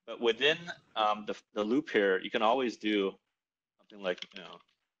 But within the loop here, you can always do something like,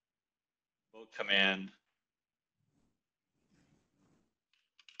 invoke command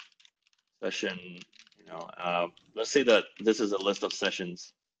session, let's say that this is a list of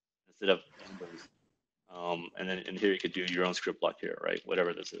sessions instead of numbers. And then in here, you could do your own script block here, right?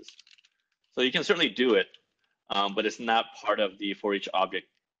 Whatever this is. So you can certainly do it, but it's not part of the for each object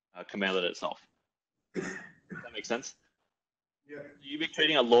commandlet itself. Does that make sense? Yeah. You'd be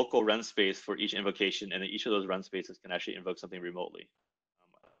creating a local run space for each invocation, and then each of those run spaces can actually invoke something remotely,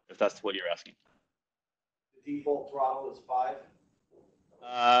 if that's what you're asking. The default throttle is 5.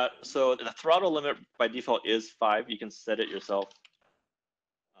 So the throttle limit by default is 5. You can set it yourself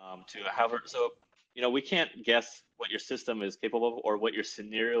to however. So we can't guess what your system is capable of or what your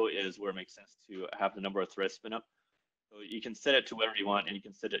scenario is where it makes sense to have the number of threads spin up. So you can set it to whatever you want, and you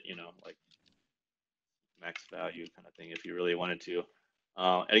can set it, like max value kind of thing if you really wanted to.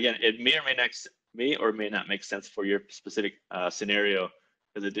 And again, it may or may not make sense for your specific scenario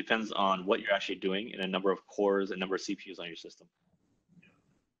because it depends on what you're actually doing and a number of cores and number of CPUs on your system.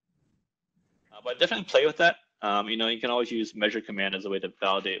 But definitely play with that. You can always use measure command as a way to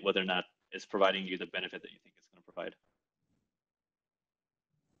validate whether or not it's providing you the benefit that you think it's going to provide.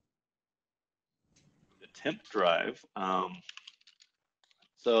 temp drive.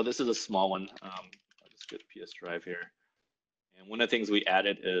 So this is a small one. I'll just get PS drive here. And one of the things we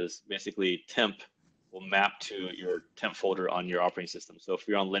added is basically temp will map to your temp folder on your operating system. So if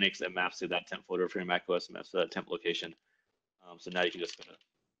you're on Linux, it maps to that temp folder. If you're in Mac OS, it maps to that temp location. So now you can just go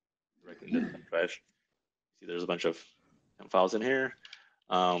directly into the temp drive. See, there's a bunch of temp files in here.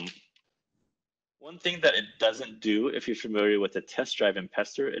 One thing that it doesn't do, if you're familiar with the test drive in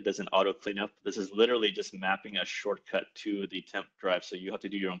Pester, it doesn't auto cleanup. This is literally just mapping a shortcut to the temp drive. So you have to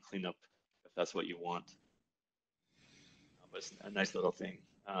do your own cleanup if that's what you want. But it's a nice little thing.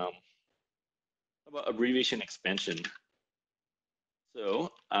 How about abbreviation expansion?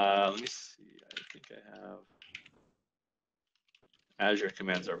 So let me see. I think I have Azure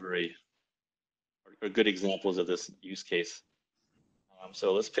commands are good examples of this use case.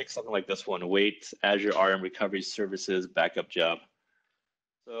 So let's pick something like this one, wait, Azure RM recovery services backup job.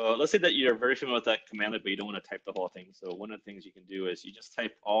 So let's say that you're very familiar with that commandlet, but you don't want to type the whole thing. So one of the things you can do is you just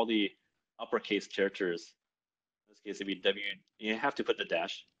type all the uppercase characters. In this case, it'd be W, you have to put the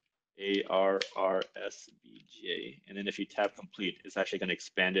dash, ARRSBJ. And then if you tab complete, it's actually going to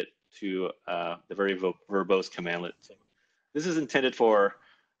expand it to the very verbose commandlet. So this is intended for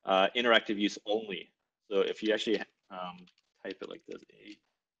interactive use only. So if you actually type it like this,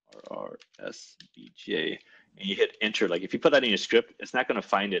 ARRSBJ, and you hit enter, like if you put that in your script, it's not going to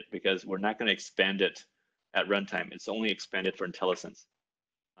find it because we're not going to expand it at runtime. It's only expanded for IntelliSense.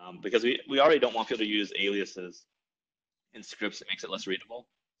 Because we already don't want people to use aliases in scripts. It makes it less readable.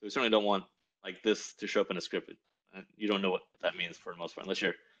 So we certainly don't want like this to show up in a script. You don't know what that means for the most part, unless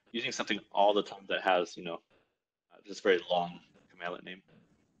you're using something all the time that has, just very long commandlet name.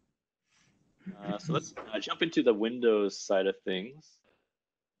 So let's jump into the Windows side of things.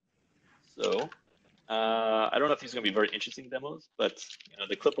 So I don't know if these are going to be very interesting demos, but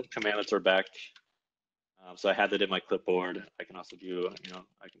the clipboard commandlets are back. So I had that in my clipboard. I can also do,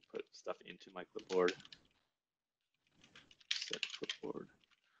 I can put stuff into my clipboard. Set clipboard.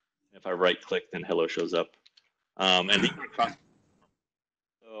 And if I right-click, then hello shows up. And these are cross.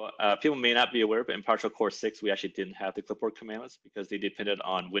 So people may not be aware, but in PowerShell Core 6, we actually didn't have the clipboard commandlets because they depended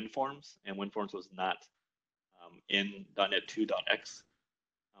on WinForms, and WinForms was not in .NET 2.x,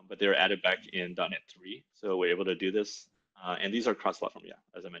 but they were added back in .NET 3. So we're able to do this. And these are cross-platform, yeah,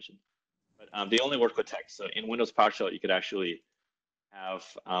 as I mentioned. But they only work with text. So in Windows PowerShell, you could actually have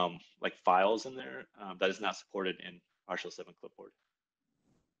like files in there that is not supported in PowerShell 7 clipboard.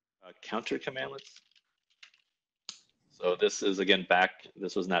 Counter commandlets. So this is, again, back.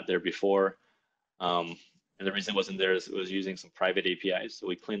 This was not there before. And the reason it wasn't there is it was using some private APIs. So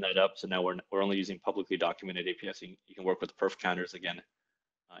we cleaned that up. So now we're only using publicly documented APIs. So you can work with perf counters again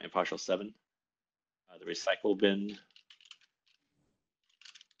in PowerShell 7. The recycle bin.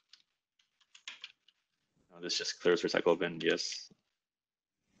 This just clears recycle bin, yes.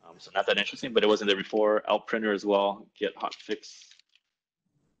 So not that interesting, but it wasn't there before. Out printer as well, get hotfix.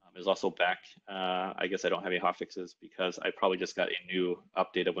 Is also back. I guess I don't have any hotfixes because I probably just got a new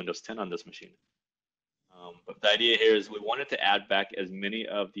update of Windows 10 on this machine. But the idea here is we wanted to add back as many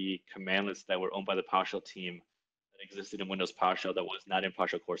of the commandlets that were owned by the PowerShell team that existed in Windows PowerShell that was not in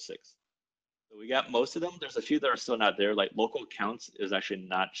PowerShell Core 6. So we got most of them. There's a few that are still not there. Like local accounts is actually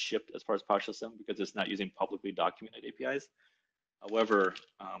not shipped as part of PowerShell 7 because it's not using publicly documented APIs. However,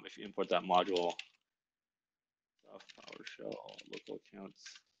 if you import that module, PowerShell local accounts.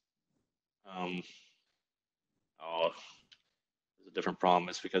 There's a different problem.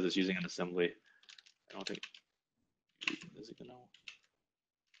 It's because it's using an assembly. I don't think, is it gonna?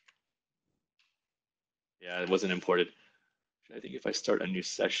 Yeah, it wasn't imported. I think if I start a new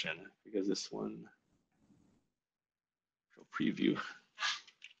session, because this one, show preview.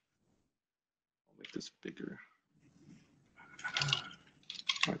 I'll make this bigger.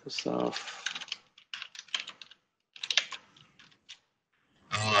 Microsoft.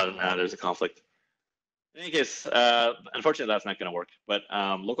 Oh, no, there's a conflict. In any case, unfortunately, that's not going to work. But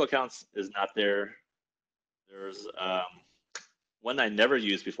local accounts is not there. There's one I never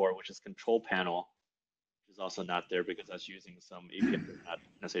used before, which is control panel, which is also not there because that's using some API that's not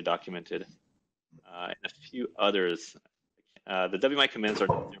necessarily documented. And a few others. The WMI commands are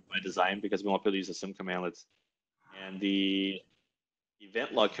not there by design because we want people to use the sim commandlets. And the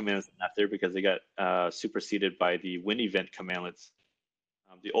event log commands are not there because they got superseded by the win event commandlets.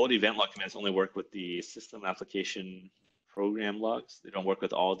 The old event log commands only work with the system application program logs. They don't work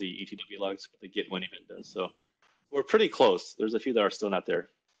with all the ETW logs, but the get win event does. So we're pretty close. There's a few that are still not there.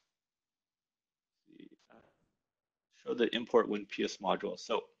 Show the import win PS module.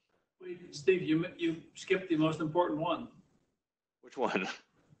 So Wait, Steve, you skipped the most important one. which one?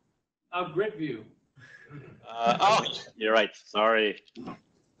 Grid view. Oh, you're right. Sorry.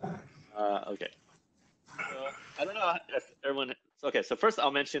 Okay. So I don't know if everyone. Okay, so first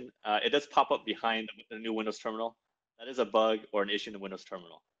I'll mention it does pop up behind the new Windows terminal. That is a bug or an issue in the Windows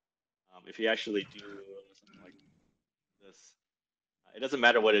terminal. If you actually do something like this, it doesn't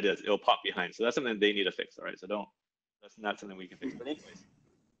matter what it is, it'll pop behind. So that's something they need to fix. All right, so that's not something we can fix. But anyways,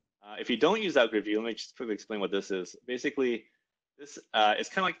 if you don't use out grid view, let me just quickly explain what this is. Basically, this is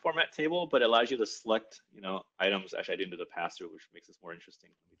kind of like format table, but it allows you to select, items. Actually, I didn't do the pass through, which makes this more interesting.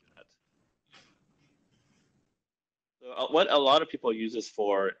 Let me do that. So what a lot of people use this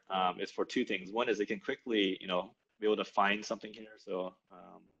for is for two things. One is they can quickly, be able to find something here. So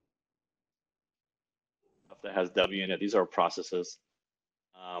stuff that has W in it. These are processes,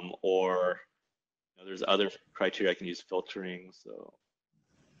 or there's other criteria I can use filtering. So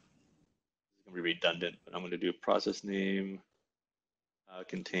it's gonna be redundant, but I'm going to do process name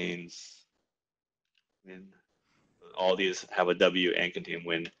contains win. All these have a W and contain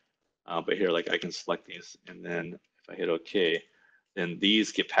win, but here, like I can select these, and then if I hit OK, then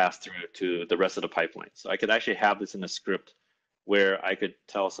these get passed through to the rest of the pipeline. So I could actually have this in a script where I could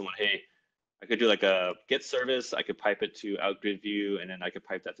tell someone, hey, I could do like a get service, I could pipe it to out grid view, and then I could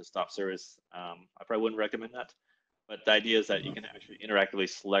pipe that to stop service. I probably wouldn't recommend that, but the idea is that you can actually interactively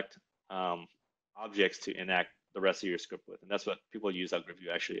select objects to enact the rest of your script with, and that's what people use out grid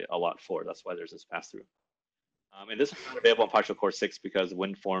view actually a lot for. That's why there's this pass through. And this is not available on PowerShell Core 6 because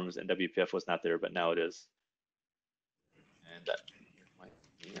WinForms and WPF was not there, but now it is. And that might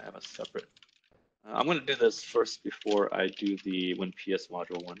mean I have a separate. I'm going to do this first before I do the WinPS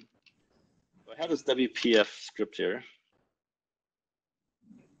module one. So I have this WPF script here.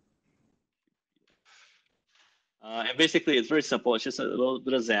 And basically, it's very simple. It's just a little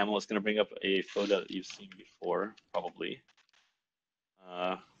bit of XAML. It's going to bring up a photo that you've seen before, probably.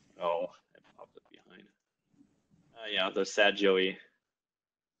 Oh, it popped up behind. Yeah, the sad Joey.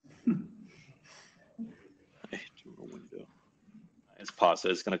 Window. It's paused, so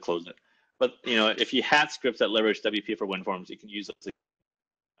it's going to close it. But if you had scripts that leverage WP for WinForms, you can use those.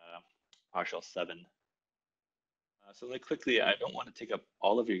 PowerShell7. So let me quickly. I don't want to take up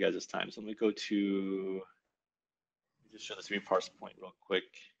all of your guys' time, so let me go to. Just show this reparse point real quick,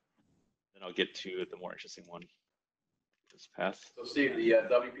 then I'll get to the more interesting one. This path. So Steve, the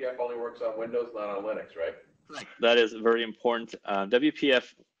WPF only works on Windows, not on Linux, right? That is very important.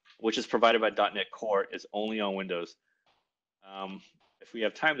 WPF, which is provided by .NET Core, is only on Windows. If we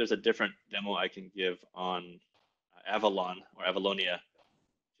have time, there's a different demo I can give on Avalon or Avalonia,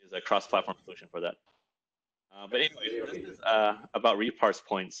 which is a cross-platform solution for that. But anyway, this is about reparse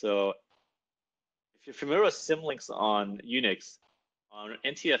points. So if you're familiar with symlinks on Unix, on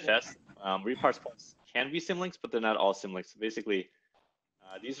NTFS, reparse points can be symlinks, but they're not all symlinks. Basically,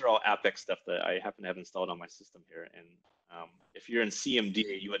 these are all Apex stuff that I happen to have installed on my system here. And if you're in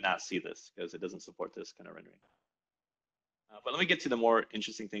CMD, you would not see this because it doesn't support this kind of rendering. But let me get to the more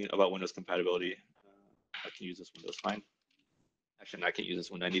interesting thing about Windows compatibility. I can use this Windows fine. Actually, I can't use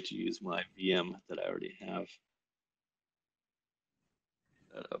this one. I need to use my VM that I already have.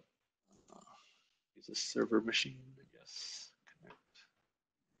 Use a server machine, I guess. Connect.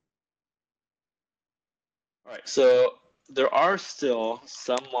 All right, so there are still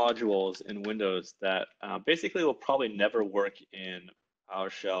some modules in Windows that basically will probably never work in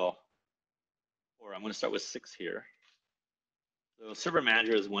PowerShell. Or I'm going to start with 6 here. So Server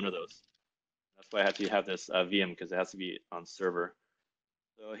Manager is one of those. That's why I have to have this VM because it has to be on server.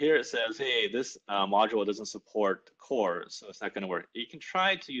 So here it says, hey, this module doesn't support core, so it's not going to work. You can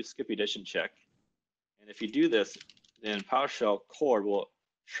try to use skip edition check. And if you do this, then PowerShell core will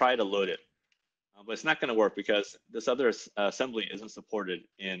try to load it. But it's not going to work because this other assembly isn't supported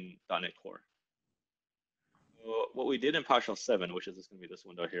in .NET Core. So what we did in PowerShell 7, which is going to be this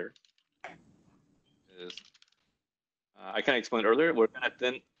window here, is I kind of explained earlier, we're going to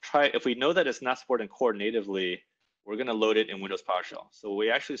then try, if we know that it's not supported in core natively, we're going to load it in Windows PowerShell. So we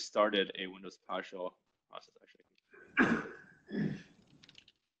actually started a Windows PowerShell process, actually.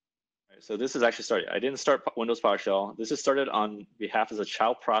 Right, so this is actually started. I didn't start Windows PowerShell. This is started on behalf as a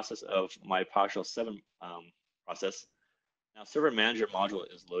child process of my PowerShell 7 process. Now, Server Manager module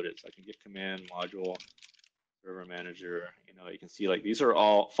is loaded. So I can give command module, Server Manager. You can see like these are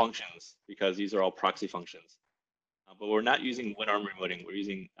all functions because these are all proxy functions. But we're not using WinArm remoting. We're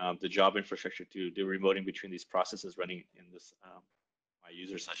using the job infrastructure to do remoting between these processes running in this my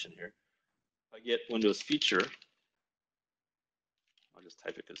user session here. If I get Windows feature, I'll just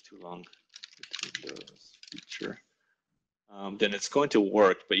type it because it's too long. Windows feature. Then it's going to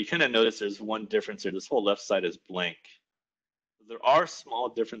work, but you kind of notice there's one difference here. This whole left side is blank. There are small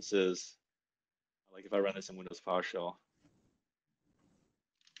differences Like if I run this in Windows PowerShell,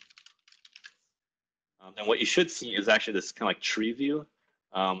 then what you should see is actually this kind of like tree view.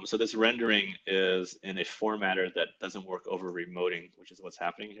 So this rendering is in a formatter that doesn't work over remoting, which is what's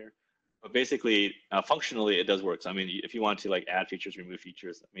happening here. But basically, functionally, it does work. So I mean, if you want to like add features, remove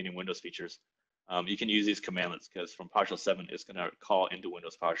features, meaning Windows features, you can use these commandlets because from PowerShell 7, it's going to call into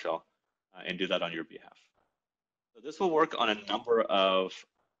Windows PowerShell and do that on your behalf. So this will work on a number of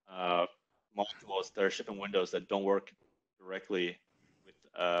modules that are shipping Windows that don't work directly with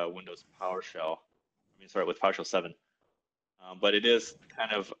Windows PowerShell. With PowerShell 7. But it is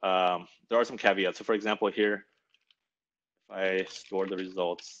kind of, there are some caveats. So for example, here, if I store the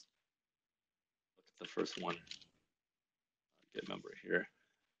results, look at the first one, get member here.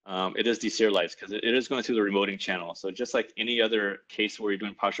 It is deserialized because it is going through the remoting channel. So just like any other case where you're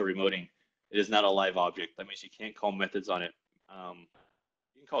doing partial remoting, it is not a live object. That means you can't call methods on it.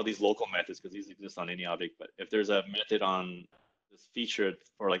 You can call these local methods because these exist on any object. But if there's a method on this feature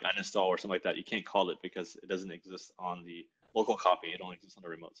for like uninstall or something like that, you can't call it because it doesn't exist on the local copy. It only exists on the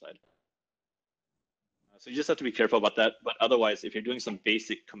remote side. So you just have to be careful about that. But otherwise, if you're doing some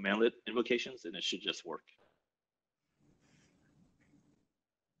basic commandlet invocations, then it should just work.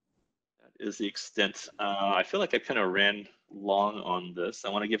 That is the extent. I feel like I kind of ran long on this. I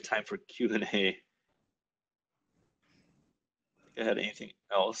want to give time for Q&A. I had anything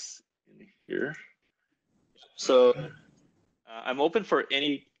else in here? So I'm open for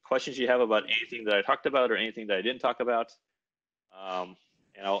any questions you have about anything that I talked about or anything that I didn't talk about.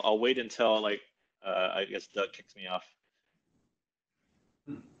 And I'll wait until like, I guess Doug kicks me off.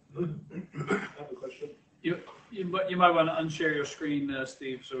 I have a question. You might want to unshare your screen,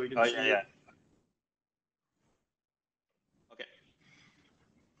 Steve, so we can see. Yeah. Okay.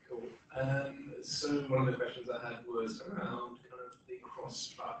 Cool. So one of the questions I had was around kind of the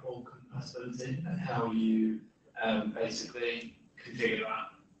cross-platform compatibility and how you basically configure that.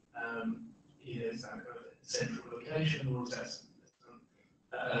 Is that kind of a central location or is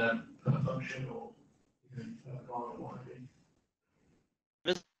that per function or what have you?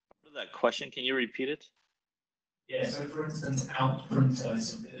 Missed part of that question. Can you repeat it? Yeah, so for instance, out printer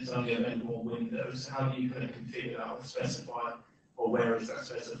is only available on Windows. How do you kind of configure that or specify, or where is that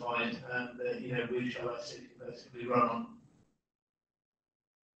specified? Which OS it can basically run on?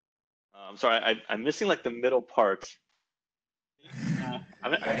 I'm sorry, I'm missing like the middle part.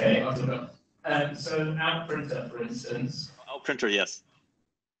 Okay, I'll do that. So out printer, for instance. Out printer, yes.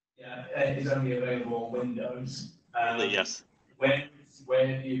 Yeah, is only available on Windows. Yes.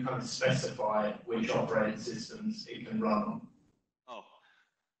 Where do you kind of specify which operating systems it can run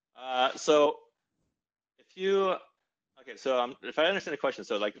on? So if you, okay, so if I understand the question,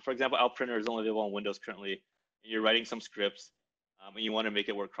 so like, for example, Outprinter is only available on Windows currently, and you're writing some scripts, and you want to make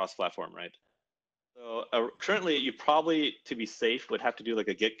it work cross-platform, right? So currently, you probably, to be safe, would have to do like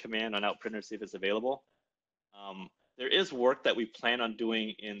a git command on Outprinter, see if it's available. There is work that we plan on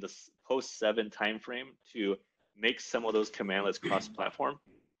doing in the post-7 timeframe to make some of those commandlets cross-platform.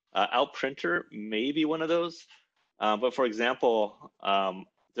 Outprinter may be one of those, but for example,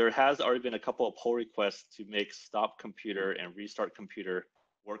 there has already been a couple of pull requests to make stop computer and restart computer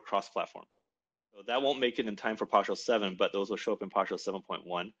work cross-platform. So that won't make it in time for PowerShell 7, but those will show up in PowerShell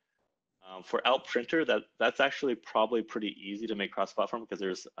 7.1. For Outprinter, that's actually probably pretty easy to make cross-platform because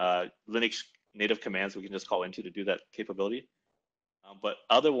there's Linux native commands we can just call into to do that capability. But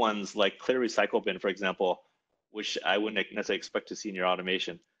other ones like clear recycle bin, for example, which I wouldn't necessarily expect to see in your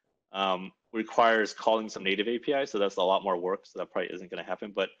automation, requires calling some native API. So that's a lot more work. So that probably isn't going to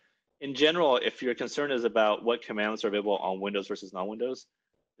happen. But in general, if your concern is about what commands are available on Windows versus non-Windows,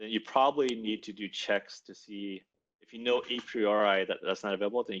 then you probably need to do checks to see if you know a priori that that's not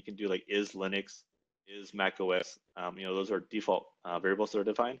available. Then you can do like is Linux, is Mac OS. Those are default variables that are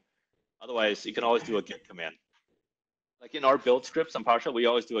defined. Otherwise, you can always do a git command. Like in our build scripts on PowerShell, we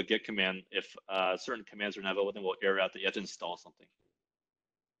always do a git command if certain commands are not available, then we'll error out that you have to install something.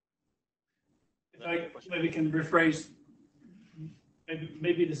 If I maybe can rephrase,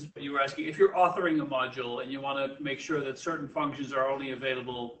 maybe this is what you were asking. If you're authoring a module and you want to make sure that certain functions are only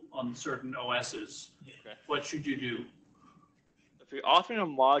available on certain OSs, okay, what should you do? If you're authoring a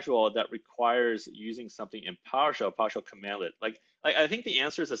module that requires using something in PowerShell, PowerShell commandlet, like I think the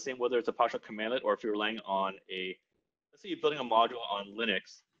answer is the same whether it's a PowerShell commandlet or if you're relying on let's say you're building a module on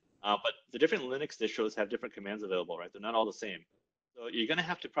Linux, but the different Linux distros have different commands available, right? They're not all the same. So you're going to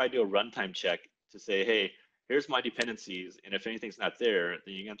have to probably do a runtime check to say, hey, here's my dependencies, and if anything's not there,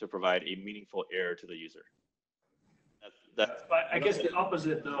 then you're going to provide a meaningful error to the user. I guess the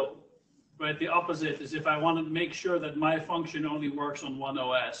opposite, though, right? The opposite is if I want to make sure that my function only works on one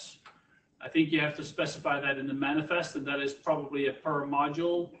OS, I think you have to specify that in the manifest, and that is probably a per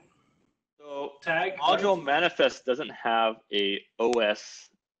module So tag. module right? manifest doesn't have a OS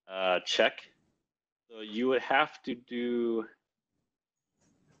check. So you would have to do,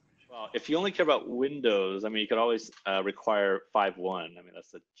 well, if you only care about Windows, I mean, you could always require 5.1. I mean,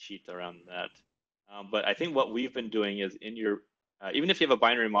 that's a cheat around that. But I think what we've been doing is in your, even if you have a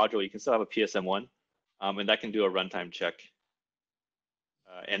binary module, you can still have a PSM1, and that can do a runtime check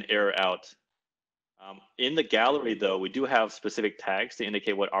and error out. In the gallery, though, we do have specific tags to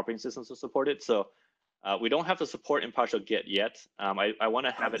indicate what operating systems will support it. So we don't have to support in PowerShell Get yet. I want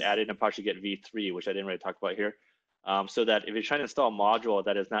to have it added in PowerShell Get v3, which I didn't really talk about here, so that if you're trying to install a module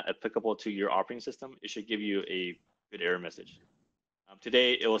that is not applicable to your operating system, it should give you a good error message.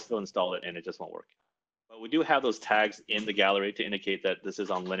 Today, it will still install it, and it just won't work. But we do have those tags in the gallery to indicate that this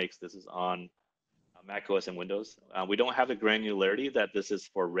is on Linux, this is on Mac OS and Windows. We don't have the granularity that this is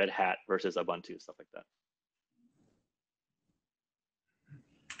for Red Hat versus Ubuntu, stuff like that.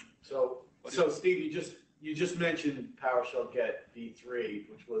 So Steve, you just mentioned PowerShell Get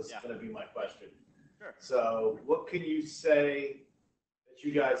v3, which was going to be my question. Sure. So what can you say that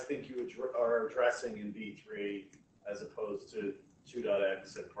you guys think you are addressing in v3 as opposed to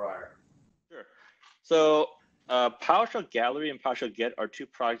 2.x and prior? Sure. So PowerShell Gallery and PowerShell Get are two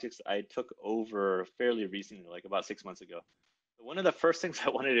projects I took over fairly recently, like about 6 months ago. So one of the first things I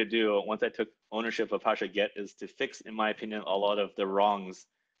wanted to do once I took ownership of PowerShell Get is to fix, in my opinion, a lot of the wrongs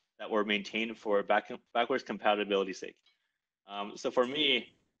that were maintained for backwards compatibility sake. So for me,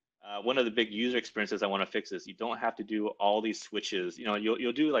 one of the big user experiences I want to fix is you don't have to do all these switches. You know,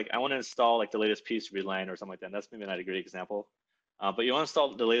 you'll do like, I want to install like the latest piece of Redline or something like that. And that's maybe not a great example, but you want to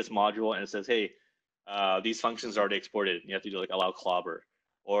install the latest module and it says, hey, these functions are already exported. You have to do like allow clobber,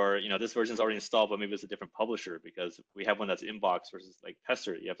 or you know, this version is already installed, but maybe it's a different publisher because we have one that's inbox versus like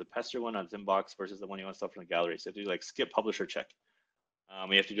pester. You have the pester one on its inbox versus the one you want to install from the gallery. So you have to do like skip publisher check.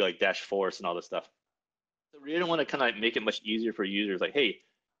 You have to do like dash force and all this stuff. So we didn't want to kind of make it much easier for users. Like, hey,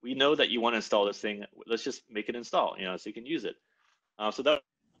 we know that you want to install this thing. Let's just make it install, you know, so you can use it. So that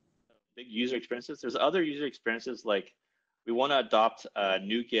big user experiences. There's other user experiences like we want to adopt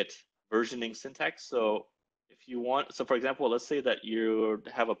NuGet versioning syntax. So if you want, so for example, let's say that you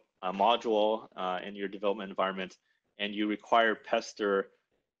have a module in your development environment and you require pester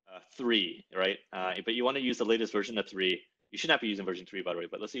 3, right? But you want to use the latest version of 3. You should not be using version 3, by the way,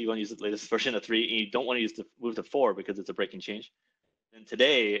 but let's say you want to use the latest version of 3 and you don't want to use move to 4 because it's a breaking change. Then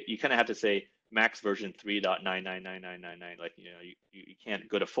today, you kind of have to say max version 3.99999. Like, you know, you can't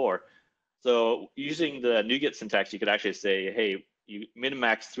go to 4. So using the NuGet syntax, you could actually say, hey, you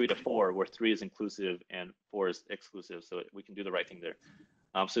min-max 3 to 4, where 3 is inclusive and 4 is exclusive. So we can do the right thing there.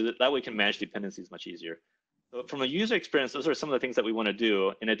 So that way we can manage dependencies much easier. So from a user experience, those are some of the things that we want to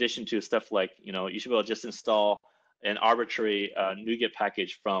do in addition to stuff like, you know, you should be able to just install an arbitrary NuGet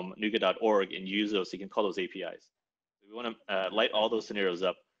package from NuGet.org and use those so you can call those APIs. So we want to light all those scenarios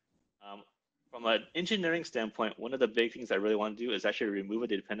up. From an engineering standpoint, one of the big things I really want to do is actually remove a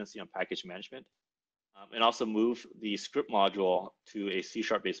dependency on package management and also move the script module to a C#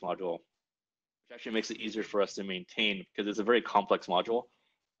 based module, which actually makes it easier for us to maintain because it's a very complex module.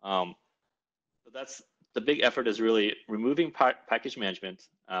 So that's the big effort, is really removing package management,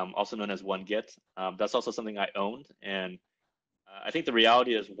 also known as OneGet. That's also something I owned. And I think the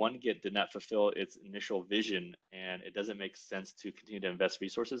reality is OneGet did not fulfill its initial vision, and it doesn't make sense to continue to invest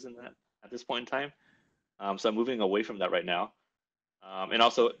resources in that at this point in time. So I'm moving away from that right now. And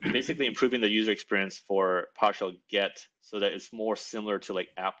also basically improving the user experience for PowerShell Get so that it's more similar to like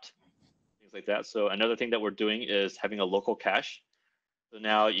apt, things like that. So another thing that we're doing is having a local cache. So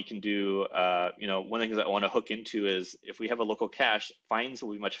now you can do, you know, one of the things I want to hook into is if we have a local cache, finds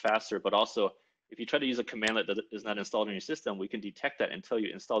will be much faster, but also if you try to use a command that is not installed in your system, we can detect that until you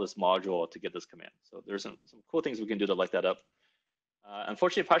install this module to get this command. So there's some cool things we can do to light that up.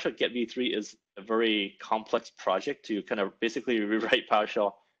 Unfortunately, PowerShell Get v3 is a very complex project to kind of basically rewrite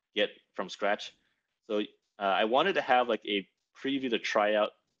PowerShell Get from scratch. So I wanted to have like a preview to try out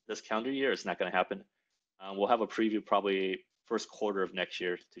this calendar year. It's not going to happen. We'll have a preview probably first quarter of next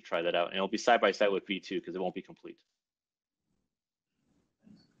year to try that out. And it'll be side by side with v2 because it won't be complete.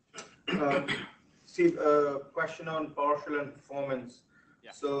 Steve, question on PowerShell and performance.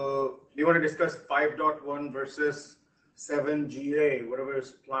 Yeah. So do you want to discuss 5.1 versus 7 GA, whatever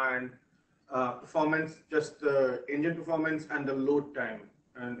is planned, performance, just the engine performance and the load time,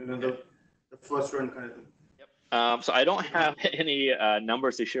 and you know, the first run kind of thing? Yep. So I don't have any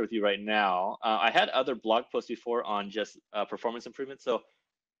numbers to share with you right now. I had other blog posts before on just performance improvements. So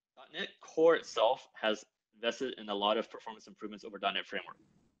 .NET Core itself has invested in a lot of performance improvements over .NET Framework.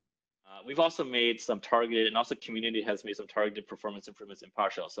 We've also made some targeted, and also community has made some targeted performance improvements in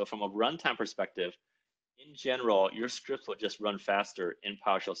PowerShell. So from a runtime perspective, in general, your scripts will just run faster in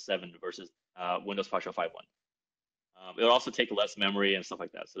PowerShell 7 versus Windows PowerShell 5.1. It'll also take less memory and stuff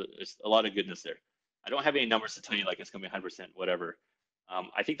like that. So there's a lot of goodness there. I don't have any numbers to tell you like it's going to be 100%, whatever.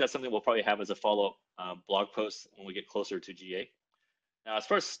 I think that's something we'll probably have as a follow-up blog post when we get closer to GA. Now, as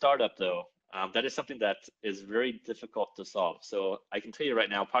far as startup, though, that is something that is very difficult to solve. So I can tell you right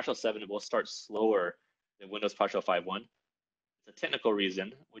now, PowerShell 7 will start slower than Windows PowerShell 5.1. It's a technical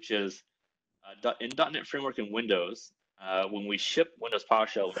reason, which is in .NET Framework and Windows, when we ship Windows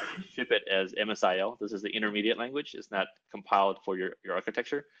PowerShell, we ship it as MSIL. This is the intermediate language. It's not compiled for your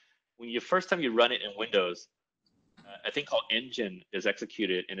architecture. When you first time you run it in Windows, a thing called engine is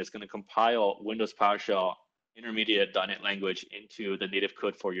executed, and it's going to compile Windows PowerShell intermediate .NET language into the native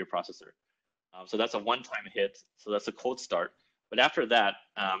code for your processor. So that's a one-time hit. So that's a cold start. But after that,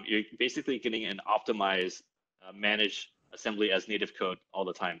 you're basically getting an optimized managed assembly as native code all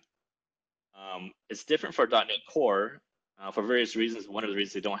the time. It's different for .NET Core for various reasons. One of the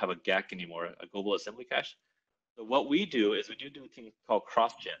reasons they don't have a GAC anymore, a global assembly cache. So what we do is we do a thing called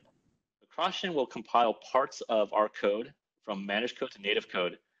cross-gen. The cross-gen will compile parts of our code from managed code to native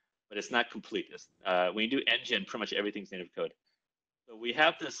code, but it's not complete. When you do engine, pretty much everything's native code. So we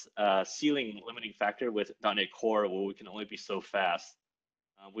have this ceiling limiting factor with .NET Core where we can only be so fast.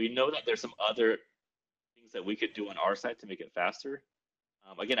 We know that there's some other things that we could do on our side to make it faster.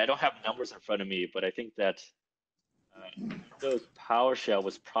 Again, I don't have numbers in front of me, but I think that Windows PowerShell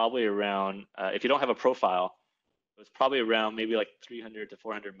was probably around, if you don't have a profile, it was probably around maybe like 300 to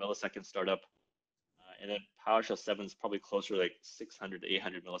 400 millisecond startup. And then PowerShell 7 is probably closer to like 600 to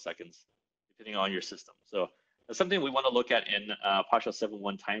 800 milliseconds, depending on your system. So that's something we want to look at in PowerShell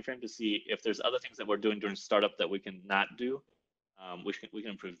 7.1 timeframe to see if there's other things that we're doing during startup that we can not do. We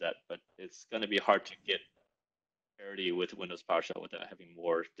can improve that, but it's going to be hard to get parity with Windows PowerShell without having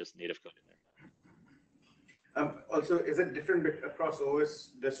more just native code in there. Also, is it different across OS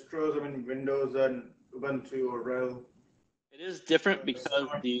distros? I mean, Windows and Ubuntu or RHEL? It is different because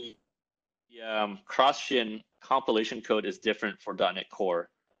the cross-gen compilation code is different for .NET Core.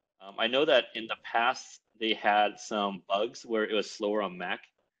 I know that in the past they had some bugs where it was slower on Mac,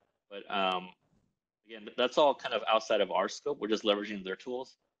 but again, that's all kind of outside of our scope. We're just leveraging their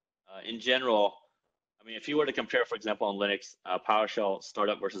tools. In general, I mean, if you were to compare, for example, on Linux, PowerShell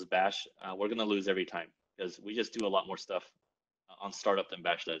startup versus Bash, we're going to lose every time because we just do a lot more stuff on startup than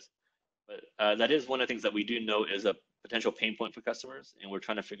Bash does. But that is one of the things that we do know is a potential pain point for customers, and we're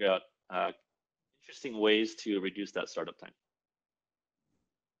trying to figure out interesting ways to reduce that startup time.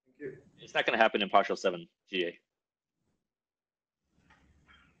 Thank you. It's not going to happen in PowerShell 7 GA.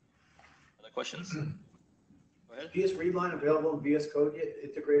 Other questions? Go ahead. PS Readline available in VS Code yet?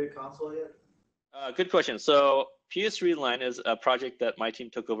 Integrated console yet? Good question. So PS Readline is a project that my team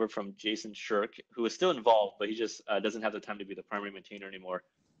took over from Jason Shirk, who is still involved, but he just doesn't have the time to be the primary maintainer anymore.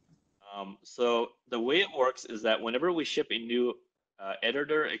 So the way it works is that whenever we ship a new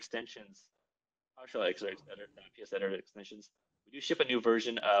editor extensions, PowerShell editor, PS editor extensions, we do ship a new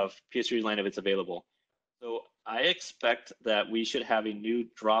version of PS Readline if it's available. So I expect that we should have a new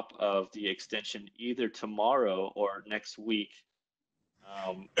drop of the extension either tomorrow or next week.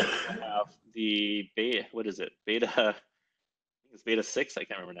 We'll have the beta, what is it? Beta, I think it's beta 6, I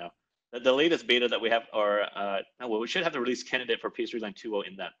can't remember now. The latest beta that we have, or well, we should have the release candidate for PS Readline 2.0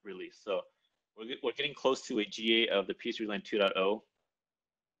 in that release. So we're getting close to a GA of the PS Readline 2.0.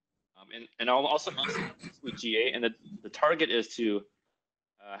 And I'll also mention with GA, and the target is to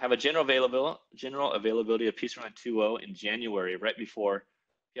have a general availability of PS Readline 2.0 in January, right before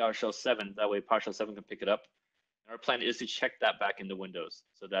PowerShell 7. That way PowerShell 7 can pick it up. And our plan is to check that back into Windows,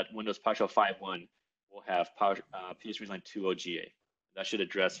 so that Windows PowerShell 5.1 will have PS Readline 2.0 GA. That should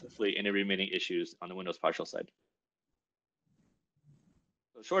address hopefully any remaining issues on the Windows PowerShell side.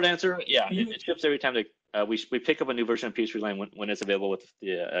 So short answer, yeah, it ships every time that we pick up a new version of PS Readline when it's available with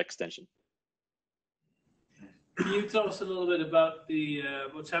the extension. Can you tell us a little bit about the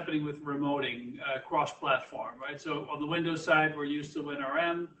what's happening with remoting cross-platform, right? So on the Windows side, we're used to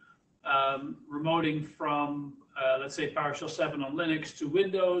WinRM. Remoting from, let's say, PowerShell 7 on Linux to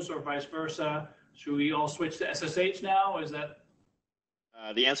Windows or vice versa. Should we all switch to SSH now? Is that?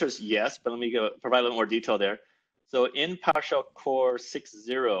 The answer is yes, but let me provide a little more detail there. So in PowerShell Core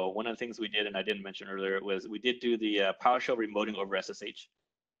 6.0, one of the things we did, and I didn't mention earlier, was we did do the PowerShell remoting over SSH.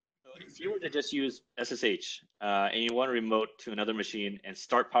 So if you were to just use SSH and you want to remote to another machine and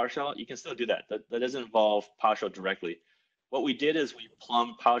start PowerShell, you can still do that. That doesn't involve PowerShell directly. What we did is we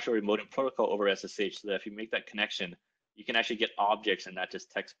plumbed PowerShell remoting protocol over SSH so that if you make that connection, you can actually get objects and not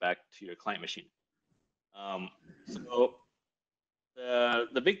just text back to your client machine. So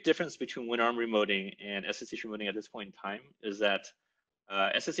the big difference between WinRM remoting and SSH remoting at this point in time is that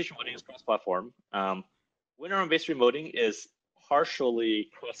SSH remoting is cross-platform. WinRM-based remoting is partially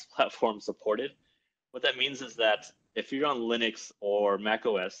cross-platform supported. What that means is that if you're on Linux or Mac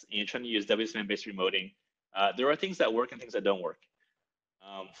OS and you're trying to use WSM-based remoting, there are things that work and things that don't work.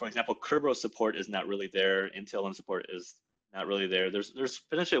 For example, Kerberos support is not really there. Intel support is not really there. There's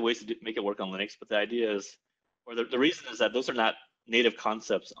potentially ways to make it work on Linux, but the idea is, or the reason is that those are not native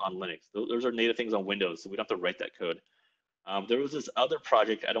concepts on Linux. Those are native things on Windows, so we don't have to write that code. There was this other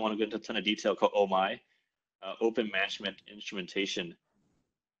project, I don't want to go into a ton of detail, called OMI, Open Management Instrumentation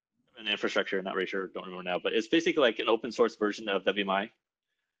and Infrastructure, not really sure, don't remember now, but it's basically like an open source version of WMI.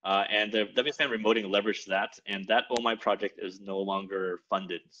 And the WSM remoting leveraged that, and that OMI project is no longer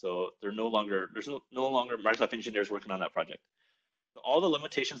funded. So there's no longer Microsoft engineers working on that project. So all the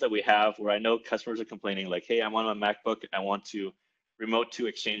limitations that we have, where I know customers are complaining, like, hey, I'm on my MacBook, I want to remote to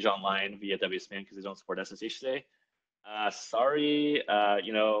Exchange Online via WSM because they don't support SSH today. Sorry,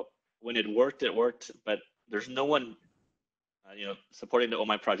 when it worked, but there's no one, supporting the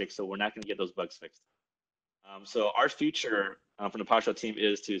OMI project, so we're not going to get those bugs fixed. So our future from the PowerShell team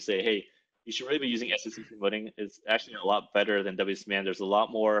is to say, hey, you should really be using SSH remoting. It's actually a lot better than WSM. There's a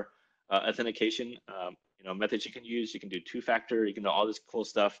lot more authentication, methods you can use. You can do two-factor. You can do all this cool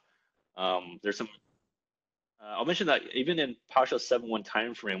stuff. There's some. I'll mention that even in PowerShell 7.1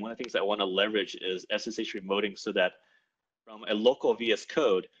 timeframe, one of the things I want to leverage is SSH remoting, so that from a local VS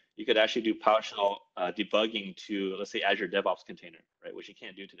Code, you could actually do PowerShell debugging to, let's say, Azure DevOps container, right, which you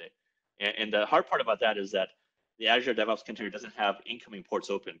can't do today. And the hard part about that is that the Azure DevOps container doesn't have incoming ports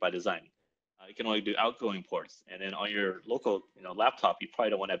open by design. You can only do outgoing ports. And then on your local laptop, you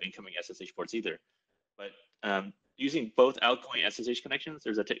probably don't want to have incoming SSH ports either. But using both outgoing SSH connections,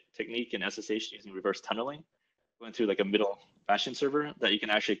 there's a technique in SSH using reverse tunneling, going through like a middle bastion server that you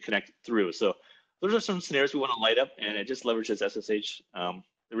can actually connect through. So those are some scenarios we want to light up, and it just leverages SSH.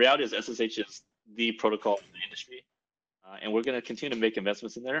 The reality is SSH is the protocol in the industry, and we're going to continue to make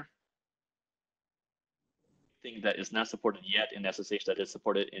investments in there. Thing that is not supported yet in SSH that is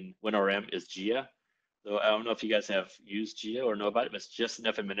supported in WinRM is GIA. So I don't know if you guys have used GIA or know about it, but it's just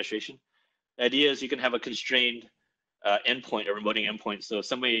enough administration. The idea is you can have a constrained endpoint or remoting endpoint. So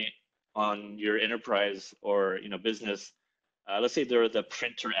somebody on your enterprise or business, let's say they're the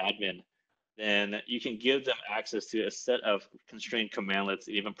printer admin, then you can give them access to a set of constrained commandlets,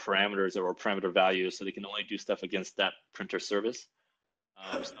 even parameters or parameter values, so they can only do stuff against that printer service.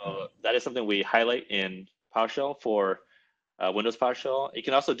 So that is something we highlight in PowerShell for Windows PowerShell. You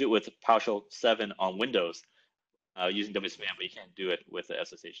can also do it with PowerShell7 on Windows using WSM, but you can't do it with the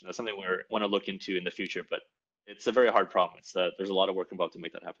SSH. And that's something we want to look into in the future, but it's a very hard problem. It's there's a lot of work involved to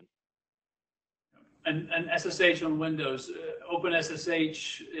make that happen. And SSH on Windows,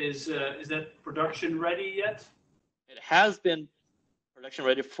 OpenSSH is that production ready yet? It has been production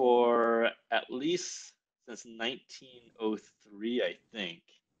ready for at least since 1903, I think.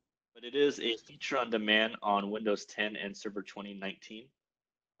 But it is a feature on demand on Windows 10 and Server 2019.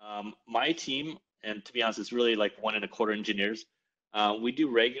 My team, and to be honest, it's really like 1.25 engineers. We do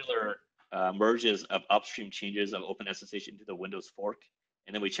regular merges of upstream changes of OpenSSH into the Windows fork,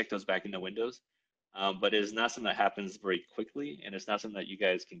 and then we check those back into Windows. But it is not something that happens very quickly, and it's not something that you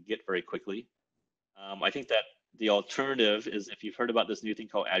guys can get very quickly. I think that the alternative is, if you've heard about this new thing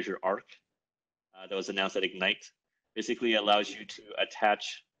called Azure Arc that was announced at Ignite, basically allows you to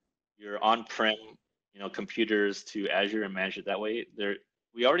attach your on-prem computers to Azure and manage it that way.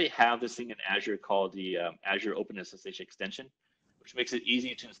 We already have this thing in Azure called the Azure OpenSSH extension, which makes it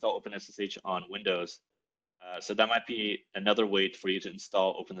easy to install OpenSSH on Windows. So that might be another way for you to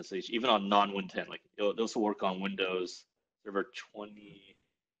install OpenSSH, even on non-Win 10. Like those will work on Windows Server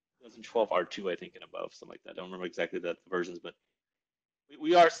 2012 R2, I think, and above, something like that. I don't remember exactly the versions, but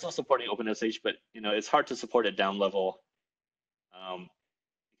we are still supporting OpenSSH, but it's hard to support it down level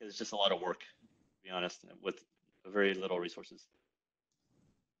because it's just a lot of work, to be honest, with very little resources.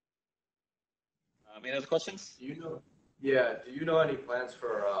 Any other questions? Do you know any plans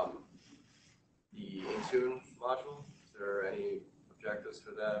for the Intune module? Is there any objectives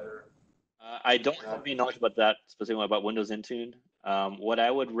for that? Or I don't have any knowledge about that, specifically about Windows Intune. What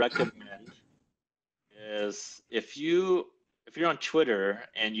I would recommend is if you're on Twitter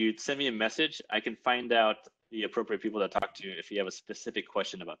and you send me a message, I can find out the appropriate people to talk to if you have a specific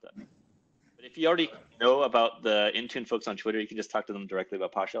question about that. But if you already know about the Intune folks on Twitter, you can just talk to them directly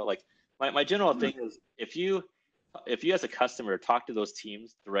about PowerShell. Like my general thing is, if you as a customer talk to those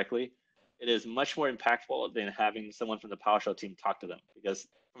teams directly, it is much more impactful than having someone from the PowerShell team talk to them, because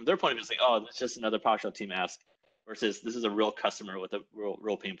from their point of view, it's like, oh, that's just another PowerShell team ask, versus this is a real customer with a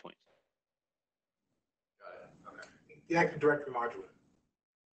real pain point. Got it. Okay. The Active Directory module.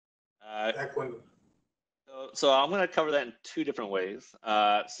 Back when So I'm going to cover that in two different ways.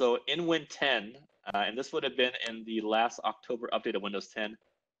 So in Win 10, and this would have been in the last October update of Windows 10,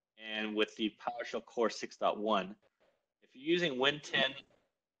 and with the PowerShell Core 6.1, if you're using Win 10, I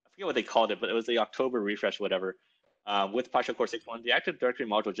forget what they called it, but it was the October refresh, whatever, with PowerShell Core 6.1, the Active Directory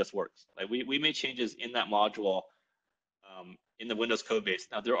module just works. Like we made changes in that module in the Windows code base.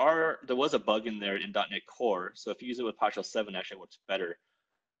 Now there was a bug in there in .NET Core, so if you use it with PowerShell 7, it actually works better.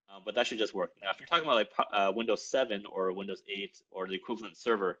 But that should just work. Now, if you're talking about like Windows 7 or Windows 8 or the equivalent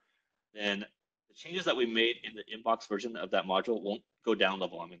server, then the changes that we made in the inbox version of that module won't go down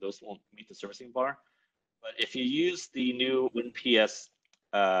level. I mean, those won't meet the servicing bar. But if you use the new WinPS,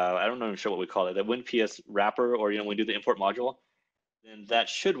 I don't know even sure what we call it, the WinPS wrapper, or when we do the import module, then that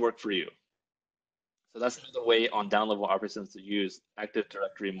should work for you. So that's another way on down level operations to use Active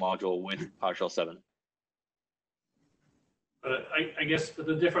Directory module with PowerShell 7. But I guess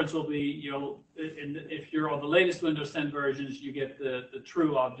the difference will be, if you're on the latest Windows 10 versions, you get the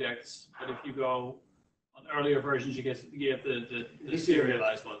true objects. But if you go on earlier versions, you get the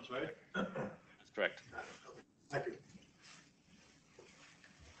serialized ones, right? That's correct. Thank you.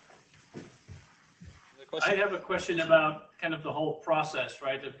 I have a question about kind of the whole process,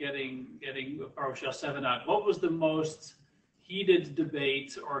 right, of getting PowerShell 7 out. What was the most heated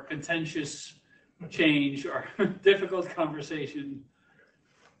debate or contentious change or difficult conversation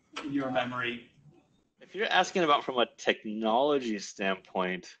in your memory? If you're asking about from a technology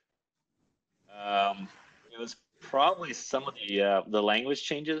standpoint, it was probably some of the language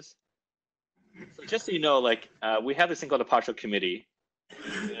changes. So just so you know, like we have this thing called the PowerShell committee.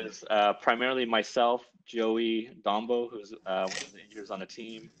 It is primarily myself, Joey Dombo, who's one of the engineers on the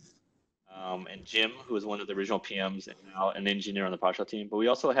team, and Jim, who is one of the original PMs and now an engineer on the PowerShell team. But we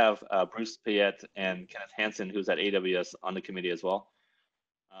also have Bruce Payette and Kenneth Hansen, who's at AWS, on the committee as well.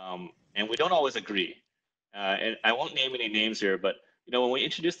 And we don't always agree. And I won't name any names here, but when we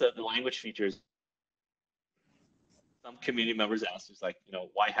introduced the language features, some community members asked us, like,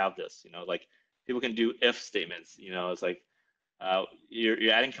 why have this? Like people can do if statements. It's like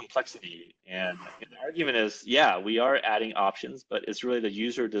you're adding complexity, and the argument is, yeah, we are adding options, but it's really the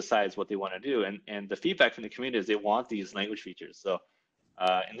user decides what they want to do, and the feedback from the community is they want these language features. So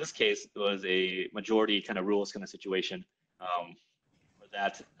in this case, it was a majority kind of rules kind of situation for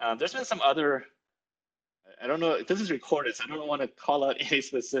that. There's been some other, I don't know, this is recorded, so I don't want to call out any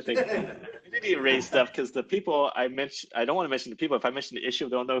specific community raised stuff, because the people I mentioned, I don't want to mention the people. If I mention the issue,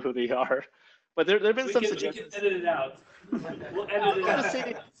 they don't know who they are. But there have been some suggestions. We can edit it out. We'll edit it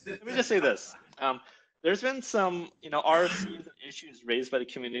out. Let me just say this. There's been some, RFCs and issues raised by the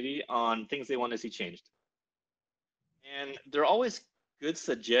community on things they want to see changed. And they're always good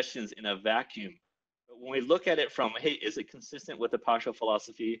suggestions in a vacuum. But when we look at it from, hey, is it consistent with the PowerShell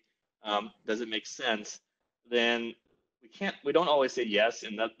philosophy? Does it make sense? Then we don't always say yes.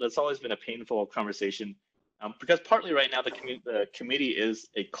 And that's always been a painful conversation. Because partly right now, the committee is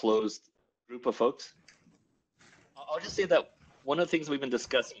a closed group of folks. I'll just say that one of the things we've been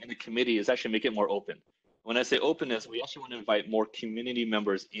discussing in the committee is actually make it more open. When I say openness, we actually want to invite more community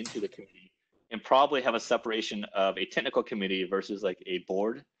members into the committee and probably have a separation of a technical committee versus like a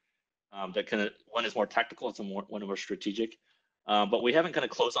board that kind of, one is more tactical, it's one more strategic. But we haven't kind of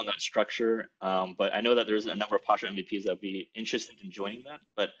closed on that structure. But I know that there's a number of PowerShell MVPs that would be interested in joining that.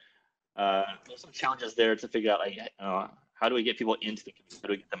 But there's some challenges there to figure out, like, how do we get people into the committee? How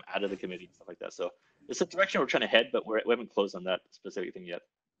do we get them out of the committee and stuff like that? So it's a direction we're trying to head, but we haven't closed on that specific thing yet.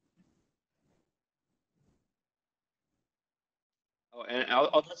 Oh, and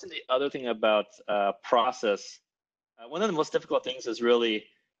I'll mention the other thing about process. One of the most difficult things is really,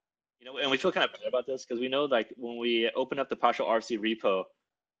 and we feel kind of bad about this because we know, like, when we open up the PowerShell RFC repo,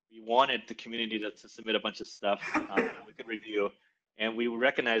 we wanted the community to submit a bunch of stuff that we could review. And we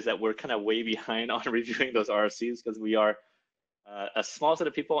recognize that we're kind of way behind on reviewing those RFCs because we are a small set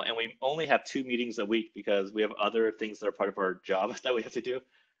of people, and we only have 2 meetings a week because we have other things that are part of our job that we have to do.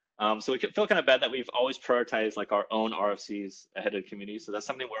 So we feel kind of bad that we've always prioritized like our own RFCs ahead of the community. So that's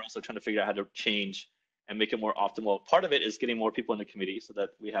something we're also trying to figure out how to change and make it more optimal. Part of it is getting more people in the committee so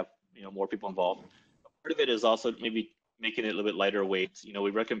that we have more people involved. Part of it is also maybe making it a little bit lighter weight. We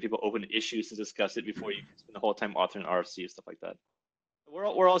recommend people open issues to discuss it before you spend the whole time authoring RFC, stuff like that.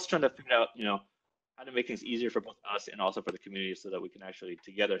 We're also trying to figure out, how to make things easier for both us and also for the community so that we can actually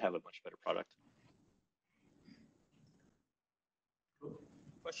together have a much better product.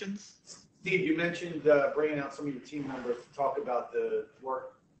 Questions? Steve, you mentioned bringing out some of your team members to talk about the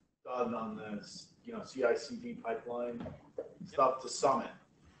work done on the CI/CD pipeline stuff to Summit.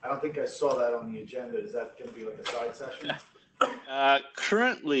 I don't think I saw that on the agenda. Is that going to be like a side session?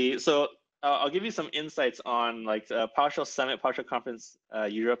 Currently, so I'll give you some insights on like PowerShell Summit, PowerShell Conference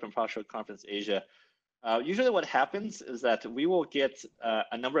Europe, and PowerShell Conference Asia. Usually what happens is that we will get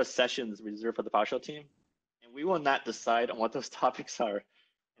a number of sessions reserved for the PowerShell team, and we will not decide on what those topics are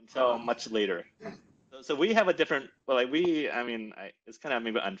until much later. So we have a different, well, like it's kind of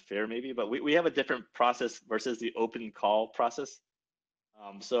maybe unfair maybe, but we have a different process versus the open call process.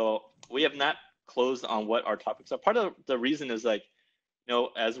 So we have not closed on what our topics are. Part of the reason is like,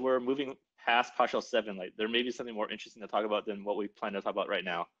 as we're moving past PowerShell 7, like there may be something more interesting to talk about than what we plan to talk about right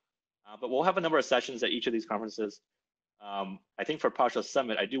now. But we'll have a number of sessions at each of these conferences. I think for PowerShell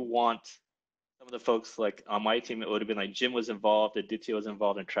Summit, I do want some of the folks like on my team, it would have been like Jim was involved, Aditya was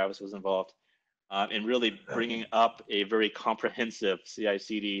involved, and Travis was involved in really bringing up a very comprehensive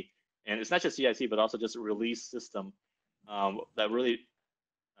CI/CD. And it's not just CI/CD, but also just a release system that really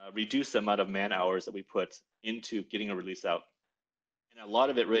reduced the amount of man hours that we put into getting a release out. And a lot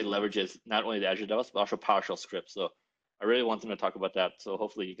of it really leverages not only the Azure DevOps, but also PowerShell scripts. So I really want them to talk about that. So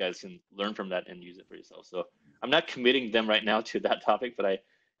hopefully you guys can learn from that and use it for yourself. So I'm not committing them right now to that topic, but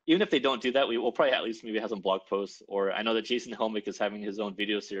even if they don't do that, we will probably at least maybe have some blog posts, or I know that Jason Helmick is having his own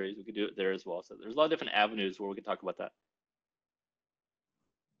video series. We could do it there as well. So there's a lot of different avenues where we can talk about that.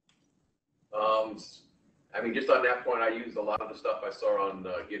 Just on that point, I used a lot of the stuff I saw on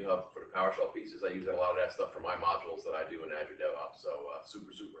GitHub for the PowerShell pieces. I use a lot of that stuff for my modules that I do in Azure DevOps. So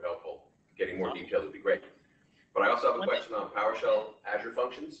super, super helpful. Getting more details would be great. But I also have a question on PowerShell Azure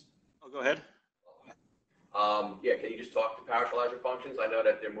Functions. Oh, go ahead. Can you just talk to PowerShell Azure Functions? I know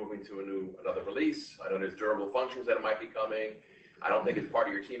that they're moving to another release. I know there's durable functions that might be coming. I don't think it's part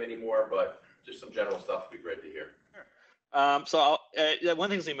of your team anymore, but just some general stuff would be great to hear. So one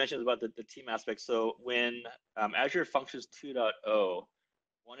thing you mentioned about the team aspect. So when Azure Functions 2.0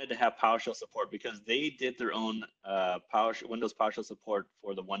 wanted to have PowerShell support because they did their own Windows PowerShell support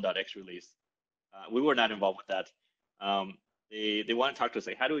for the 1.x release, we were not involved with that. They want to talk to us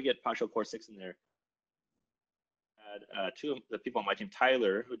like, how do we get PowerShell Core 6 in there? Two of the people on my team,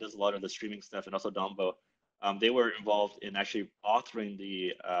 Tyler, who does a lot of the streaming stuff, and also Dombo, they were involved in actually authoring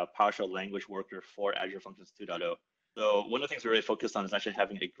the PowerShell language worker for Azure Functions 2.0. So one of the things we're really focused on is actually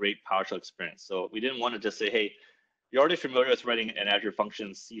having a great PowerShell experience. So we didn't want to just say, hey, you're already familiar with writing an Azure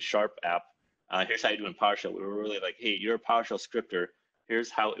Functions C# app. Here's how you do in PowerShell. We were really like, hey, you're a PowerShell scripter. Here's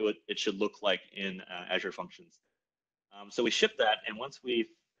how it should look like in Azure Functions. So we shipped that, and once we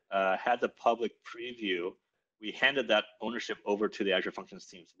had the public preview, we handed that ownership over to the Azure Functions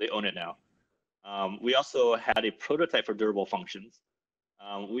team. So they own it now. We also had a prototype for durable functions.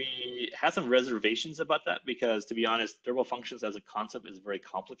 We had some reservations about that because, to be honest, durable functions as a concept is very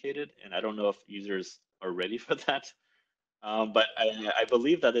complicated, and I don't know if users are ready for that. But I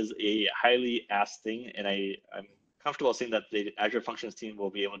believe that is a highly asked thing, and I'm comfortable saying that the Azure Functions team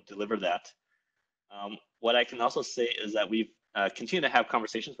will be able to deliver that. What I can also say is that we've continued to have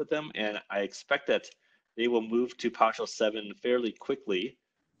conversations with them, and I expect that they will move to PowerShell 7 fairly quickly.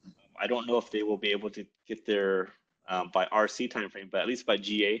 I don't know if they will be able to get there by RC timeframe, but at least by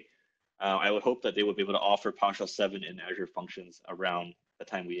GA, I would hope that they will be able to offer PowerShell 7 in Azure Functions around the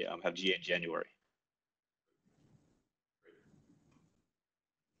time we have GA in January.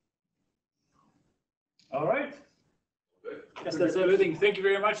 All right. Good. Yes, that's everything. Thank you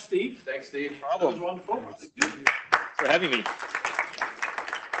very much, Steve. Thanks, Steve. That was wonderful. Thanks for having me.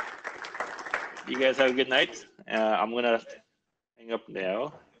 You guys have a good night. I'm going to hang up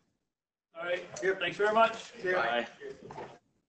now. All right. Thanks very much. Bye.